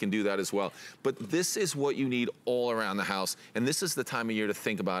amazing that it can do that as well. But this is what you need all around the house. And this is the time of year to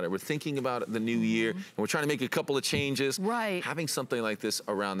think about it. We're thinking about the new year and we're trying to make a couple of changes. Right. Having something like this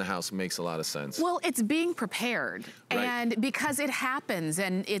around the house makes a lot of sense. Well, it's being prepared. Right. And because it happens,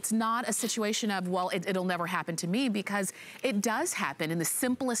 and it's not a situation of, well, it'll never happen to me, because it does happen in the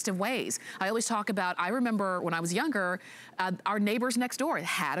simplest of ways. I always talk about, I remember when I was younger, our neighbors next door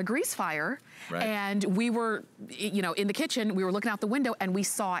had a grease fire. Right. And we were, you know, in the kitchen, we were looking out the window and we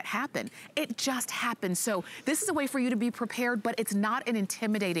saw it happen. It just happened. So this is a way for you to be prepared, but it's not an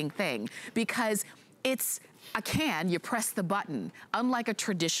intimidating thing, because it's a can, you press the button. Unlike a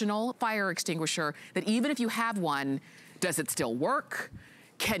traditional fire extinguisher, that even if you have one, does it still work?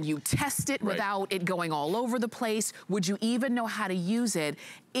 Can you test it without it going all over the place? Would you even know how to use it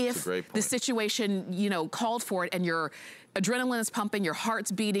if the situation, you know, called for it and your adrenaline is pumping, your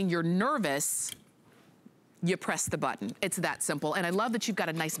heart's beating, you're nervous? You press the button. It's that simple. And I love that you've got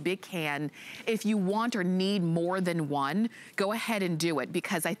a nice big can. If you want or need more than one, go ahead and do it,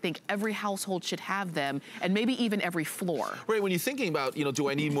 because I think every household should have them, and maybe even every floor. Right, when you're thinking about, you know, do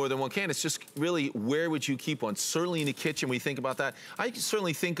I need more than one can? It's just really, where would you keep one? Certainly in the kitchen, when you think about that. I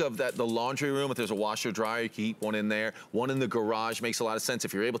certainly think of that, the laundry room, if there's a washer dryer, you can keep one in there. One in the garage makes a lot of sense.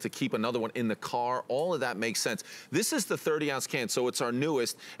 If you're able to keep another one in the car, all of that makes sense. This is the 30-ounce can, so it's our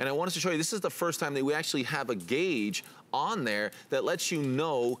newest. And I wanted to show you, this is the first time that we actually have a gauge on there that lets you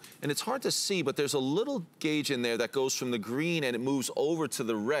know, and it's hard to see, but there's a little gauge in there that goes from the green and it moves over to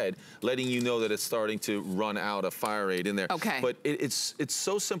the red, letting you know that it's starting to run out of Fire Aid in there. Okay. But it's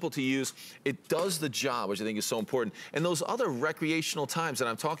so simple to use. It does the job, which I think is so important. And those other recreational times that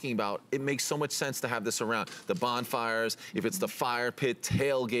I'm talking about, it makes so much sense to have this around. The bonfires, if it's the fire pit,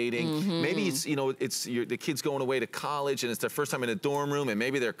 tailgating, maybe it's, you know, it's the kids going away to college and it's their first time in a dorm room and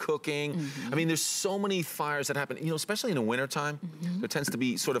maybe they're cooking. I mean, there's so many fires that happen, you know, especially in the wintertime, there tends to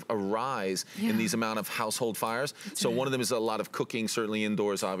be sort of a rise in these amount of household fires. So one of them is a lot of cooking, certainly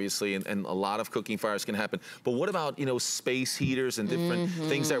indoors, obviously, and a lot of cooking fires can happen. But what about, you know, space heaters and different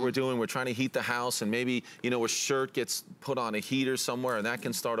things that we're doing? We're trying to heat the house and maybe, you know, a shirt gets put on a heater somewhere and that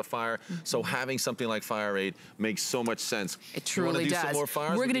can start a fire. So having something like Fire Aid makes so much sense. It truly does. Some more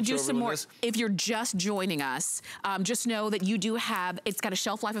fires? We're gonna do some more. If you're just joining us, just know that you do have, it's got a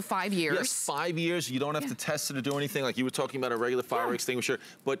shelf life of 5 years. Yes, 5 years. You don't have to test it or do anything. Like you were talking about a regular fire extinguisher,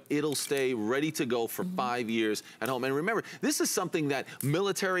 but it'll stay ready to go for 5 years at home. And remember, this is something that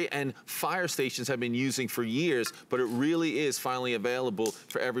military and fire stations have been using for years, but it really is finally available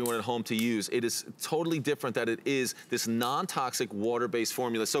for everyone at home to use. It is totally different that it is this non-toxic water-based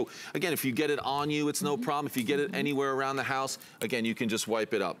formula. So again, if you get it on you, it's no problem. If you get it anywhere around the house, again, you can just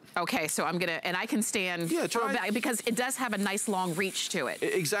wipe it up. Okay, so I'm gonna, and I can stand because it does have a nice long reach to it.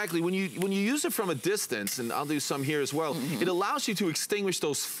 Exactly. When you use it from a distance, and I'll do some here as well, it allows you to extinguish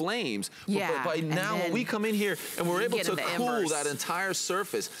those flames. Yeah. But by now, when we come in here and we're able to cool that entire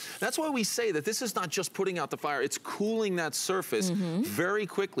surface, that's why we say that this is not just putting out the fire, it's cooling that surface very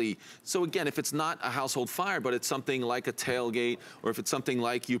quickly. So again, if it's not a household fire, but it's something like a tailgate, or if it's something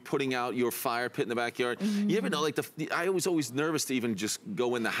like you putting out your fire pit in the backyard, you ever know, like I was always nervous to even just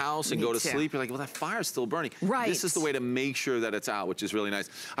go in the house and go to sleep. You're like, well, that fire's still burning. Right. This is the way to make sure that it's out, which is really nice.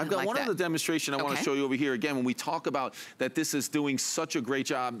 I've got one other demonstration I want to show you over here. Again, when we talk about that this is doing such a great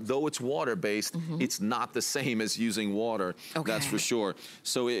job, though it's water-based, it's not the same as using water, that's for sure.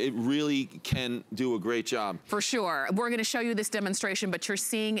 So it really can do a great job. For sure. We're gonna show you this demonstration, but you're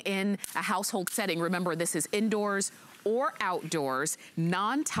seeing in a household setting. Remember, this is indoors or outdoors,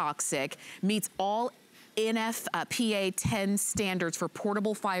 non-toxic, meets all NFPA 10 standards for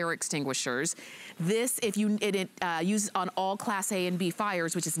portable fire extinguishers. This, if you use on all Class A and B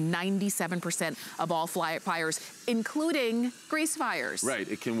fires, which is 97% of all fires, including grease fires. Right,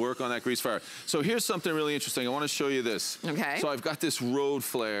 it can work on that grease fire. So here's something really interesting. I want to show you this. Okay. So I've got this road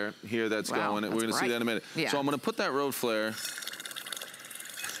flare here that's going. We're going to see that in a minute. Yeah. So I'm going to put that road flare.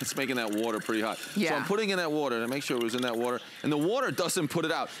 It's making that water pretty hot. Yeah. So I'm putting in that water to make sure it was in that water. And the water doesn't put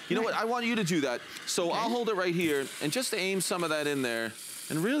it out. You know what? I want you to do that. So I'll hold it right here and just aim some of that in there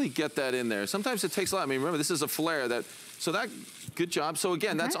and really get that in there. Sometimes it takes a lot. I mean, remember, this is a flare so that, good job. So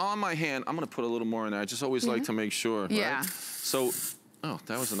again, that's on my hand. I'm going to put a little more in there. I just always like to make sure. Yeah. Right? So, oh,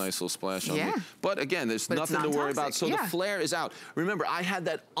 that was a nice little splash on me. But again, there's nothing to worry about. So the flare is out. Remember, I had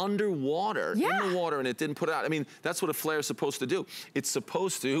that underwater, in the water, and it didn't put it out. I mean, that's what a flare is supposed to do. It's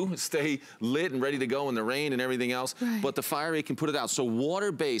supposed to stay lit and ready to go in the rain and everything else, but the fire rate can put it out. So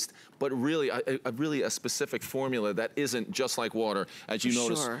water-based, but really a specific formula that isn't just like water, as you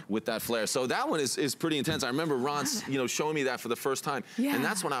notice with that flare. So that one is pretty intense. I remember Ron, showing me that for the first time, and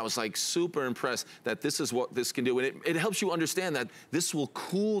that's when I was like super impressed that this is what this can do. And it helps you understand that this will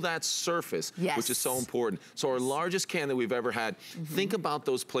cool that surface, which is so important. So our largest can that we've ever had, think about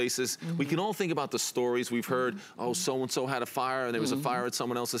those places. We can all think about the stories we've heard. Oh, so-and-so had a fire and there was a fire at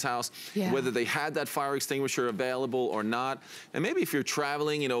someone else's house. Whether they had that fire extinguisher available or not. And maybe if you're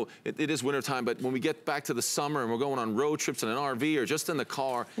traveling, it is wintertime, but when we get back to the summer and we're going on road trips in an RV or just in the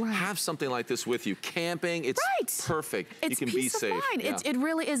car, have something like this with you. Camping, it's perfect. You can be safe. It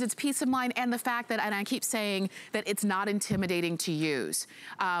really is. It's peace of mind, and the fact that, and I keep saying that it's not intimidating to use.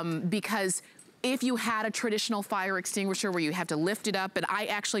 Because if you had a traditional fire extinguisher where you have to lift it up, and I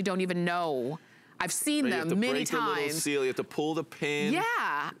actually don't even know, I've seen them many times. You have to break the little seal, you have to pull the pin. Yeah,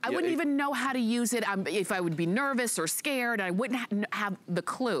 I wouldn't even know how to use it if I would be nervous or scared, I wouldn't have the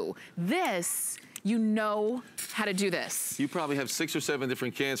clue. This, you know how to do this. You probably have 6 or 7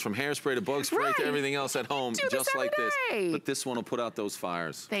 different cans, from hairspray to bug spray to everything else at home, just like this. But this one will put out those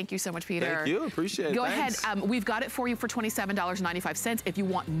fires. Thank you so much, Peter. Thank you, appreciate it. Go ahead, we've got it for you for $27.95. If you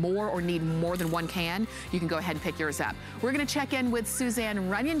want more or need more than one can, you can go ahead and pick yours up. We're gonna check in with Suzanne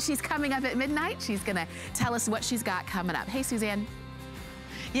Runyon. She's coming up at midnight. She's gonna tell us what she's got coming up. Hey, Suzanne.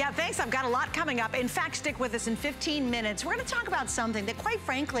 Yeah, thanks. I've got a lot coming up. In fact, stick with us in 15 minutes. We're going to talk about something that, quite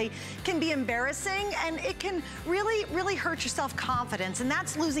frankly, can be embarrassing, and it can really, really hurt your self-confidence, and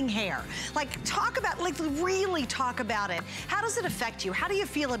that's losing hair. Really talk about it. How does it affect you? How do you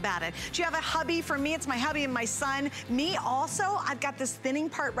feel about it? Do you have a hubby? For me, it's my hubby and my son. Me also, I've got this thinning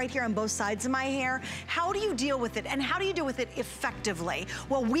part right here on both sides of my hair. How do you deal with it, and how do you deal with it effectively?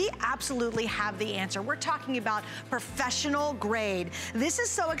 Well, we absolutely have the answer. We're talking about professional grade. This is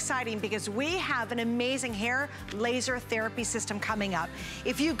so exciting because we have an amazing hair laser therapy system coming up.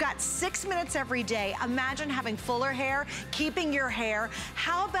 If you've got 6 minutes every day, imagine having fuller hair, keeping your hair.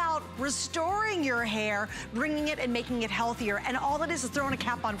 How about restoring your hair, bringing it and making it healthier? And all it is throwing a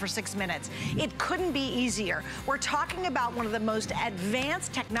cap on for 6 minutes. It couldn't be easier. We're talking about one of the most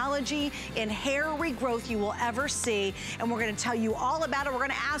advanced technology in hair regrowth you will ever see, and we're going to tell you all about it. We're going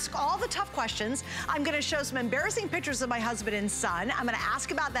to ask all the tough questions. I'm going to show some embarrassing pictures of my husband and son. I'm going to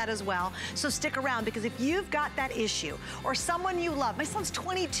ask about that as well, so stick around, because if you've got that issue or someone you love, my son's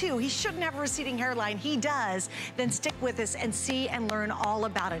 22, he shouldn't have a receding hairline, he does, then stick with us and see and learn all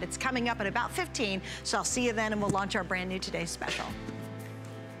about it. It's coming up at about 15, so I'll see you then, and we'll launch our brand new Today Special.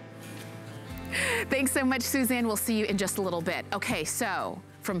 Thanks so much, Suzanne. We'll see you in just a little bit. Okay, so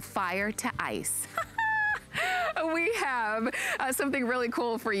from fire to ice. We have something really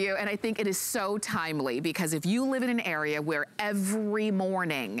cool for you, and I think it is so timely, because if you live in an area where every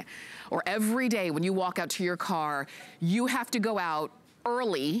morning or every day when you walk out to your car, you have to go out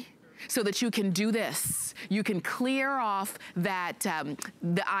early so that you can do this. You can clear off that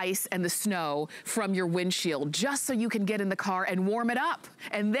the ice and the snow from your windshield, just so you can get in the car and warm it up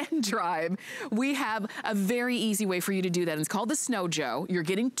and then drive. We have a very easy way for you to do that. It's called the Snow Joe. You're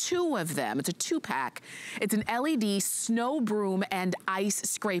getting 2 of them. It's a 2-pack. It's an LED snow broom and ice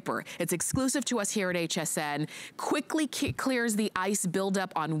scraper. It's exclusive to us here at HSN. Quickly clears the ice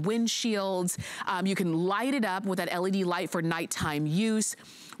buildup on windshields. You can light it up with that LED light for nighttime use.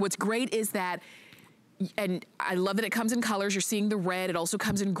 What's great is that, and I love that it comes in colors. You're seeing the red. It also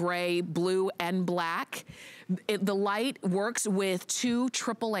comes in gray, blue, and black. The light works with 2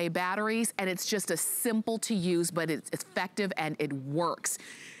 AAA batteries, and it's just a simple to use, but it's effective and it works.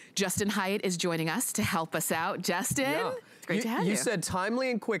 Justin Hyatt is joining us to help us out. Justin? It's great to have you. You said timely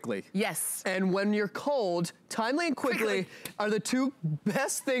and quickly. Yes. And when you're cold, timely and quickly are the two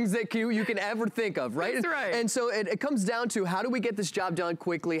best things that you can ever think of, right? That's right. And so it comes down to how do we get this job done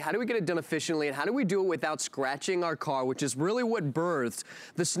quickly? How do we get it done efficiently? And how do we do it without scratching our car, which is really what births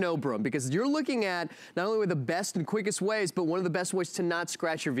the snow broom. Because you're looking at not only the best and quickest ways, but one of the best ways to not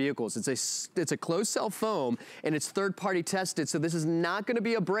scratch your vehicles. It's a closed cell foam, and it's third-party tested, so this is not going to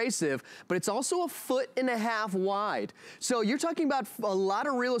be abrasive, but it's also 1.5 feet wide. So you're talking about a lot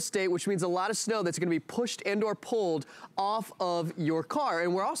of real estate, which means a lot of snow that's going to be pushed and or pulled off of your car.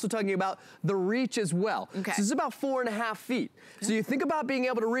 And we're also talking about the reach as well. Okay. So this is about 4.5 feet. Okay. So you think about being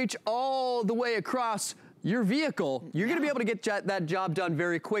able to reach all the way across your vehicle, you're going to be able to get that job done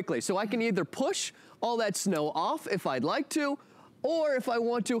very quickly. So I can either push all that snow off if I'd like to, or if I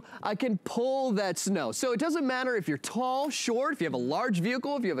want to, I can pull that snow. So it doesn't matter if you're tall, short, if you have a large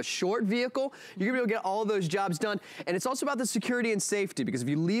vehicle, if you have a short vehicle, you're gonna be able to get all those jobs done. And it's also about the security and safety, because if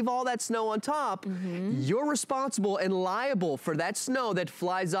you leave all that snow on top, you're responsible and liable for that snow that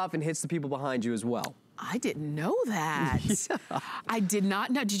flies off and hits the people behind you as well. I didn't know that. Yeah. I did not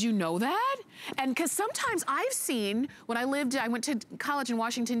know. Did you know that? And because sometimes I've seen, when I went to college in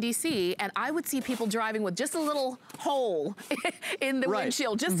Washington, D.C., and I would see people driving with just a little hole in the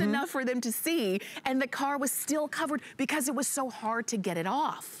windshield, just enough for them to see, and the car was still covered because it was so hard to get it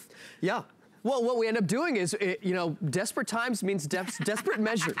off. Yeah. Well, what we end up doing is, you know, desperate times means desperate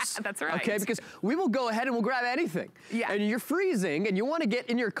measures. That's right. Okay, because we will go ahead and we'll grab anything. Yeah. And you're freezing and you want to get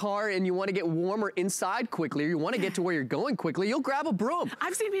in your car and you want to get warmer inside quickly, or you want to get to where you're going quickly, you'll grab a broom.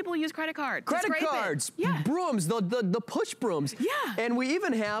 I've seen people use credit cards. Credit cards, brooms, the push brooms. Yeah. And we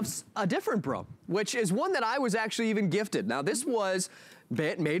even have a different broom, which is one that I was actually even gifted. Now, this was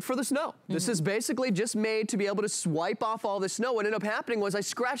made for the snow. This is basically just made to be able to swipe off all the snow. What ended up happening was I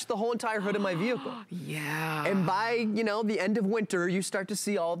scratched the whole entire hood of my vehicle. Yeah. And by, you know, the end of winter, you start to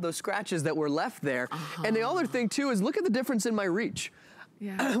see all of those scratches that were left there. And the other thing too is look at the difference in my reach.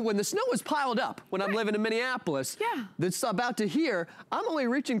 Yeah. When the snow is piled up, when I'm living in Minneapolis, that's about to here, I'm only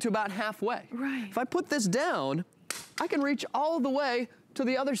reaching to about halfway. Right. If I put this down, I can reach all the way to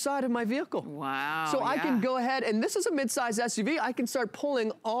the other side of my vehicle. Wow. So I can go ahead, and this is a mid-size SUV, I can start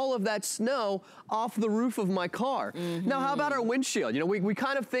pulling all of that snow off the roof of my car. Now, how about our windshield? You know, we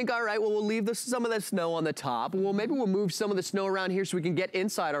kind of think, all right, well, we'll leave some of that snow on the top. Well, maybe we'll move some of the snow around here so we can get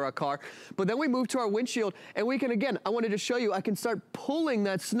inside of our car. But then we move to our windshield, and we can, again, I wanted to show you, I can start pulling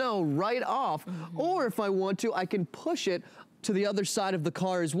that snow right off. Or if I want to, I can push it to the other side of the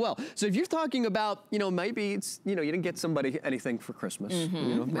car as well. So if you're talking about, you know, maybe it's, you know, you didn't get somebody anything for Christmas.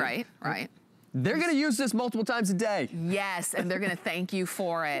 You know, Right. They're gonna use this multiple times a day. Yes, and they're gonna thank you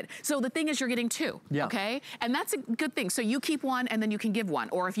for it. So the thing is, you're getting two, okay? And that's a good thing. So you keep one and then you can give one.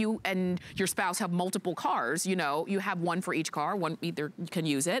 Or if you and your spouse have multiple cars, you know, you have one for each car, one either can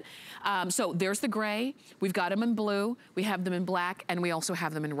use it. So there's the gray, we've got them in blue, we have them in black, and we also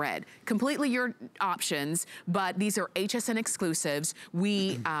have them in red. Completely your options, but these are HSN exclusives.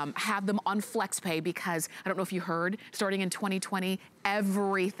 We have them on FlexPay because, I don't know if you heard, starting in 2020,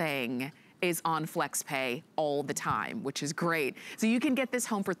 everything is on FlexPay all the time, which is great. So you can get this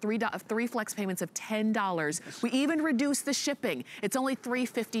home for three flex payments of $10. We even reduced the shipping. It's only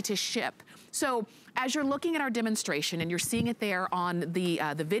 $3.50 to ship. So as you're looking at our demonstration and you're seeing it there on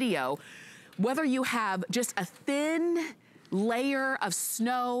the video, whether you have just a thin layer of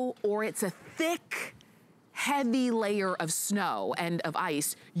snow or it's a thick, heavy layer of snow and of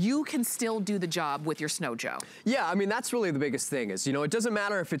ice, you can still do the job with your Snow Joe. Yeah, I mean, that's really the biggest thing is, you know, it doesn't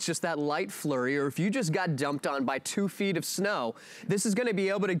matter if it's just that light flurry or if you just got dumped on by 2 feet of snow, this is gonna be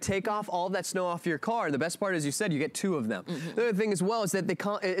able to take off all of that snow off your car. And the best part, as you said, you get 2 of them. The other thing as well is that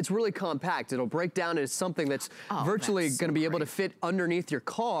it's really compact. It'll break down into something that's virtually gonna be able to fit underneath your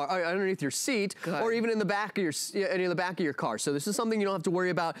car, or underneath your seat, or even in the back of your car. So this is something you don't have to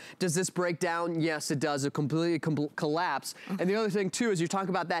worry about. Does this break down? Yes, it does. It completely collapse. And the other thing too is you talk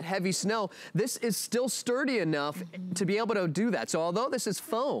about that heavy snow, this is still sturdy enough to be able to do that. So although this is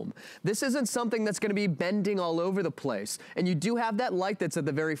foam, this isn't something that's gonna be bending all over the place. And you do have that light that's at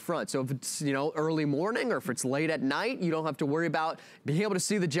the very front. So if it's, you know, early morning or if it's late at night, you don't have to worry about being able to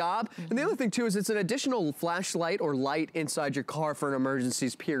see the job. And the other thing too is it's an additional flashlight or light inside your car for an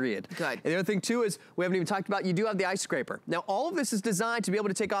emergencies period. Good. And the other thing too is we haven't even talked about, you do have the ice scraper. Now all of this is designed to be able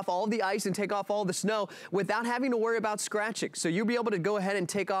to take off all of the ice and take off all the snow without having to worry about scratching. So you'll be able to go ahead and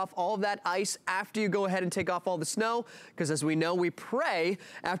take off all of that ice after you go ahead and take off all the snow, because as we know, we pray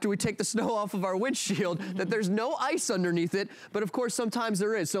after we take the snow off of our windshield that there's no ice underneath it, but of course sometimes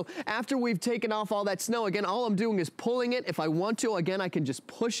there is. So after we've taken off all that snow, again, all I'm doing is pulling it. If I want to, again, I can just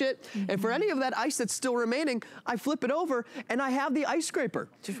push it. And for any of that ice that's still remaining, I flip it over and I have the ice scraper.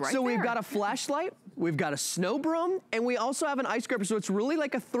 Just right so there. we've got a flashlight, we've got a snow broom, and we also have an ice scraper. So it's really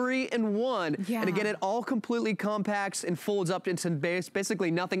like a 3-in-1. Yeah. And again, it all completely compacts and folds up into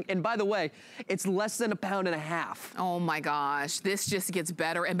basically nothing. And by the way, it's less than 1.5 pounds. Oh my gosh, this just gets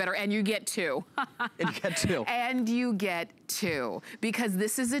better and better. And you get 2. And you get 2. And you get 2, because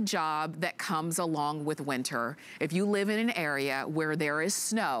this is a job that comes along with winter. If you live in an area where there is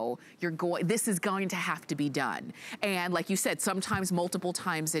snow, this is going to have to be done. And like you said, sometimes multiple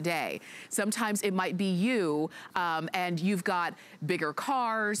times a day. Sometimes it might be you, and you've got bigger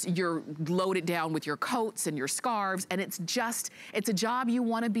cars, you're loaded down with your coats and your scarves, and it's a job you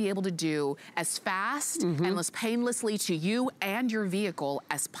want to be able to do as fast and as painlessly to you and your vehicle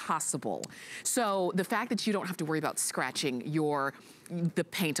as possible. So the fact that you don't have to worry about scratching the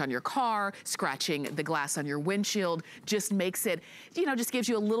paint on your car, scratching the glass on your windshield, just makes it, just gives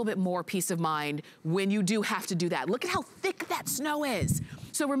you a little bit more peace of mind when you do have to do that. Look at how thick that snow is.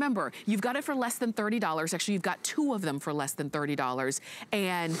 So remember, you've got it for less than $30. Actually, you've got 2 of them for less than $30.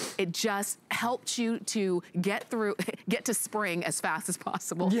 And it just helps you to get to spring as fast as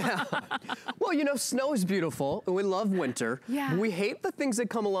possible. Yeah. Well, snow is beautiful, and we love winter. Yeah. We hate the things that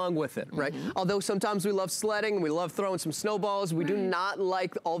come along with it, right? Although sometimes we love sledding, and we love throwing some snowballs, we do not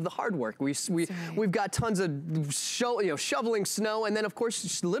like all of the hard work. We've got tons of shoveling snow, and then of course,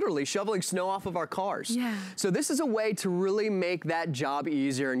 just literally shoveling snow off of our cars. Yeah. So this is a way to really make that job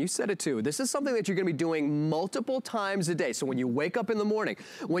easier, and you said it too. This is something that you're gonna be doing multiple times a day. So when you wake up in the morning,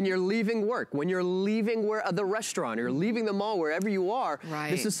 when you're leaving work, when you're leaving the restaurant, or leaving the mall, wherever you are,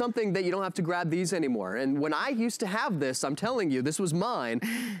 this is something that you don't have to grab these anymore. And when I used to have this, I'm telling you, this was mine,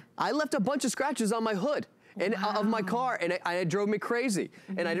 I left a bunch of scratches on my hood of my car, and it drove me crazy.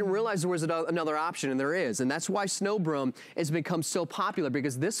 And I didn't realize there was another option, and there is. And that's why Snow Broom has become so popular,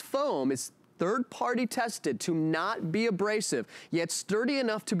 because this foam is third-party tested to not be abrasive, yet sturdy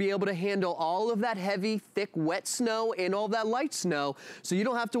enough to be able to handle all of that heavy, thick, wet snow and all that light snow, so you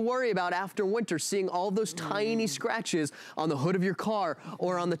don't have to worry about after winter seeing all those tiny scratches on the hood of your car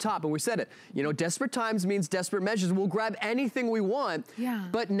or on the top. And we said it, desperate times means desperate measures. We'll grab anything we want,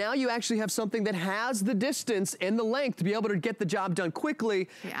 but now you actually have something that has the distance and the length to be able to get the job done quickly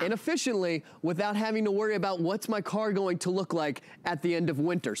and efficiently without having to worry about what's my car going to look like at the end of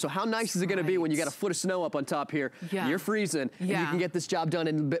winter. So how nice is it going to be when you got a foot of snow up on top here, you're freezing, and you can get this job done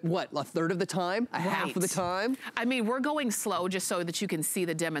in, what, a third of the time? A half of the time? I mean, we're going slow just so that you can see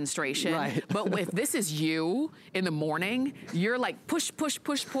the demonstration. But if this is you in the morning, you're like, push, push,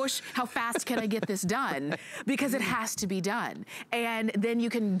 push, push. How fast can I get this done? Because it has to be done. And then you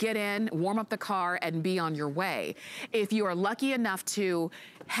can get in, warm up the car, and be on your way. If you are lucky enough to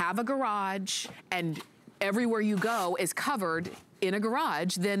have a garage and everywhere you go is covered in a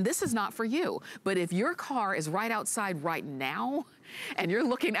garage, then this is not for you. But if your car is right outside right now, and you're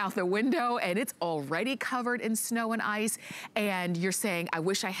looking out the window and it's already covered in snow and ice, and you're saying, I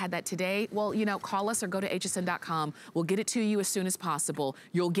wish I had that today, well, call us or go to hsn.com. We'll get it to you as soon as possible.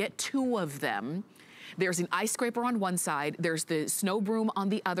 You'll get 2 of them. There's an ice scraper on one side, there's the snow broom on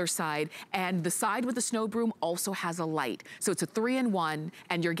the other side, and the side with the snow broom also has a light. So it's a 3-in-1,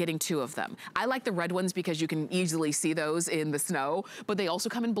 and you're getting 2 of them. I like the red ones because you can easily see those in the snow, but they also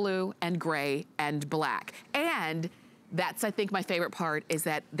come in blue and gray and black. And that's, I think, my favorite part is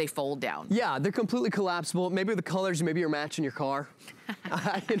that they fold down. Yeah, they're completely collapsible. Maybe the colors, maybe you're matching your car.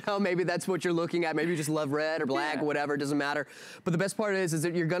 Maybe that's what you're looking at. Maybe you just love red or black or whatever, it doesn't matter. But the best part is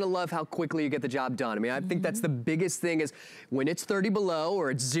that you're gonna love how quickly you get the job done. I mean, I think that's the biggest thing is when it's 30 below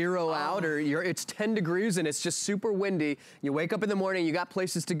or it's 0 out or it's 10 degrees and it's just super windy, you wake up in the morning, you got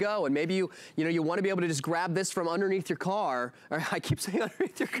places to go, and maybe you wanna be able to just grab this from underneath your car, or I keep saying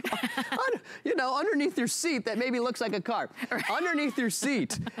underneath your car, underneath your seat that maybe looks like a car. Underneath your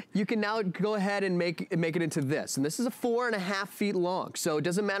seat, you can now go ahead and make it into this. And this is a 4.5 feet long. So it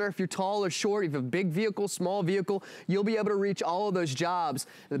doesn't matter if you're tall or short, if you have a big vehicle, small vehicle, you'll be able to reach all of those jobs.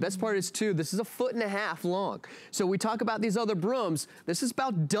 And the best part is too, this is a 1.5 feet long. So we talk about these other brooms, this is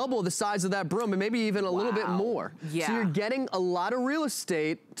about double the size of that broom and maybe even a little bit more. So you're getting a lot of real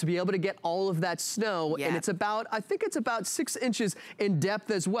estate to be able to get all of that snow. And it's about, I think it's about 6 inches in depth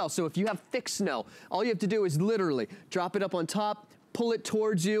as well. So if you have thick snow, all you have to do is literally drop it up on top, pull it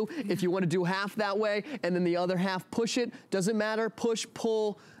towards you. If you want to do half that way and then the other half push it, doesn't matter, push,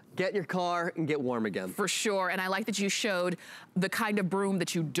 pull, get in your car and get warm again. For sure, and I like that you showed the kind of broom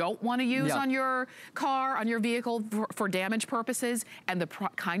that you don't want to use on your car, on your vehicle for damage purposes, and the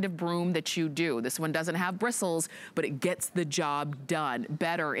kind of broom that you do. This one doesn't have bristles, but it gets the job done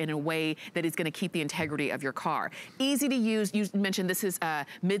better in a way that is going to keep the integrity of your car. Easy to use. You mentioned this is a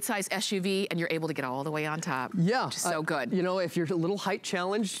mid-size SUV, and you're able to get all the way on top. Yeah. Which is so good. You know, if you're a little height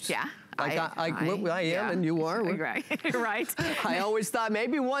challenged. Yeah. I am, and you are. Right, right. I always thought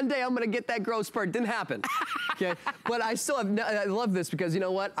maybe one day I'm going to get that growth spurt. Didn't happen. Okay, but I still have. I love this because you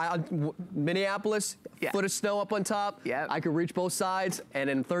know what? Minneapolis, foot of snow up on top. Yeah. I could reach both sides, and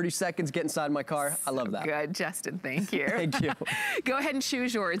in 30 seconds get inside my car. I love that. Good, Justin. Thank you. Thank you. Go ahead and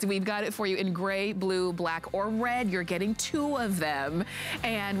choose yours. We've got it for you in gray, blue, black, or red. You're getting 2 of them,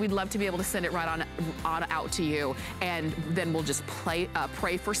 and we'd love to be able to send it right on out to you, and then we'll just pray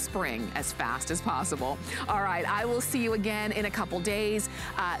for spring as fast as possible. All right, I will see you again in a couple days.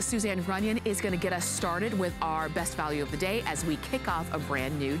 Suzanne Runyon is going to get us started with our best value of the day as we kick off a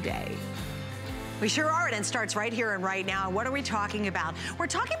brand new day. We sure are, and it starts right here and right now. And what are we talking about? We're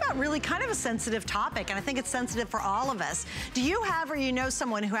talking about really kind of a sensitive topic, and I think it's sensitive for all of us. Do you have or you know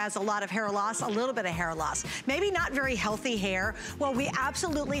someone who has a lot of hair loss, a little bit of hair loss, maybe not very healthy hair? Well, we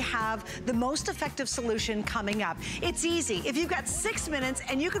absolutely have the most effective solution coming up. It's easy. If you've got 6 minutes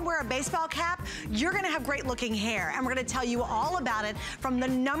and you can wear a baseball cap, you're gonna have great looking hair. And we're gonna tell you all about it from the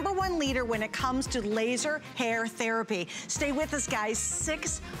 #1 leader when it comes to laser hair therapy. Stay with us, guys.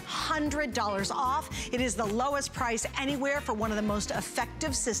 $600 off. It is the lowest price anywhere for one of the most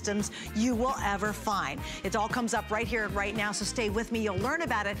effective systems you will ever find. It all comes up right here and right now, so stay with me. You'll learn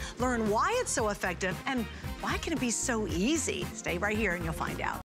about it, learn why it's so effective, and why can it be so easy. Stay right here and you'll find out.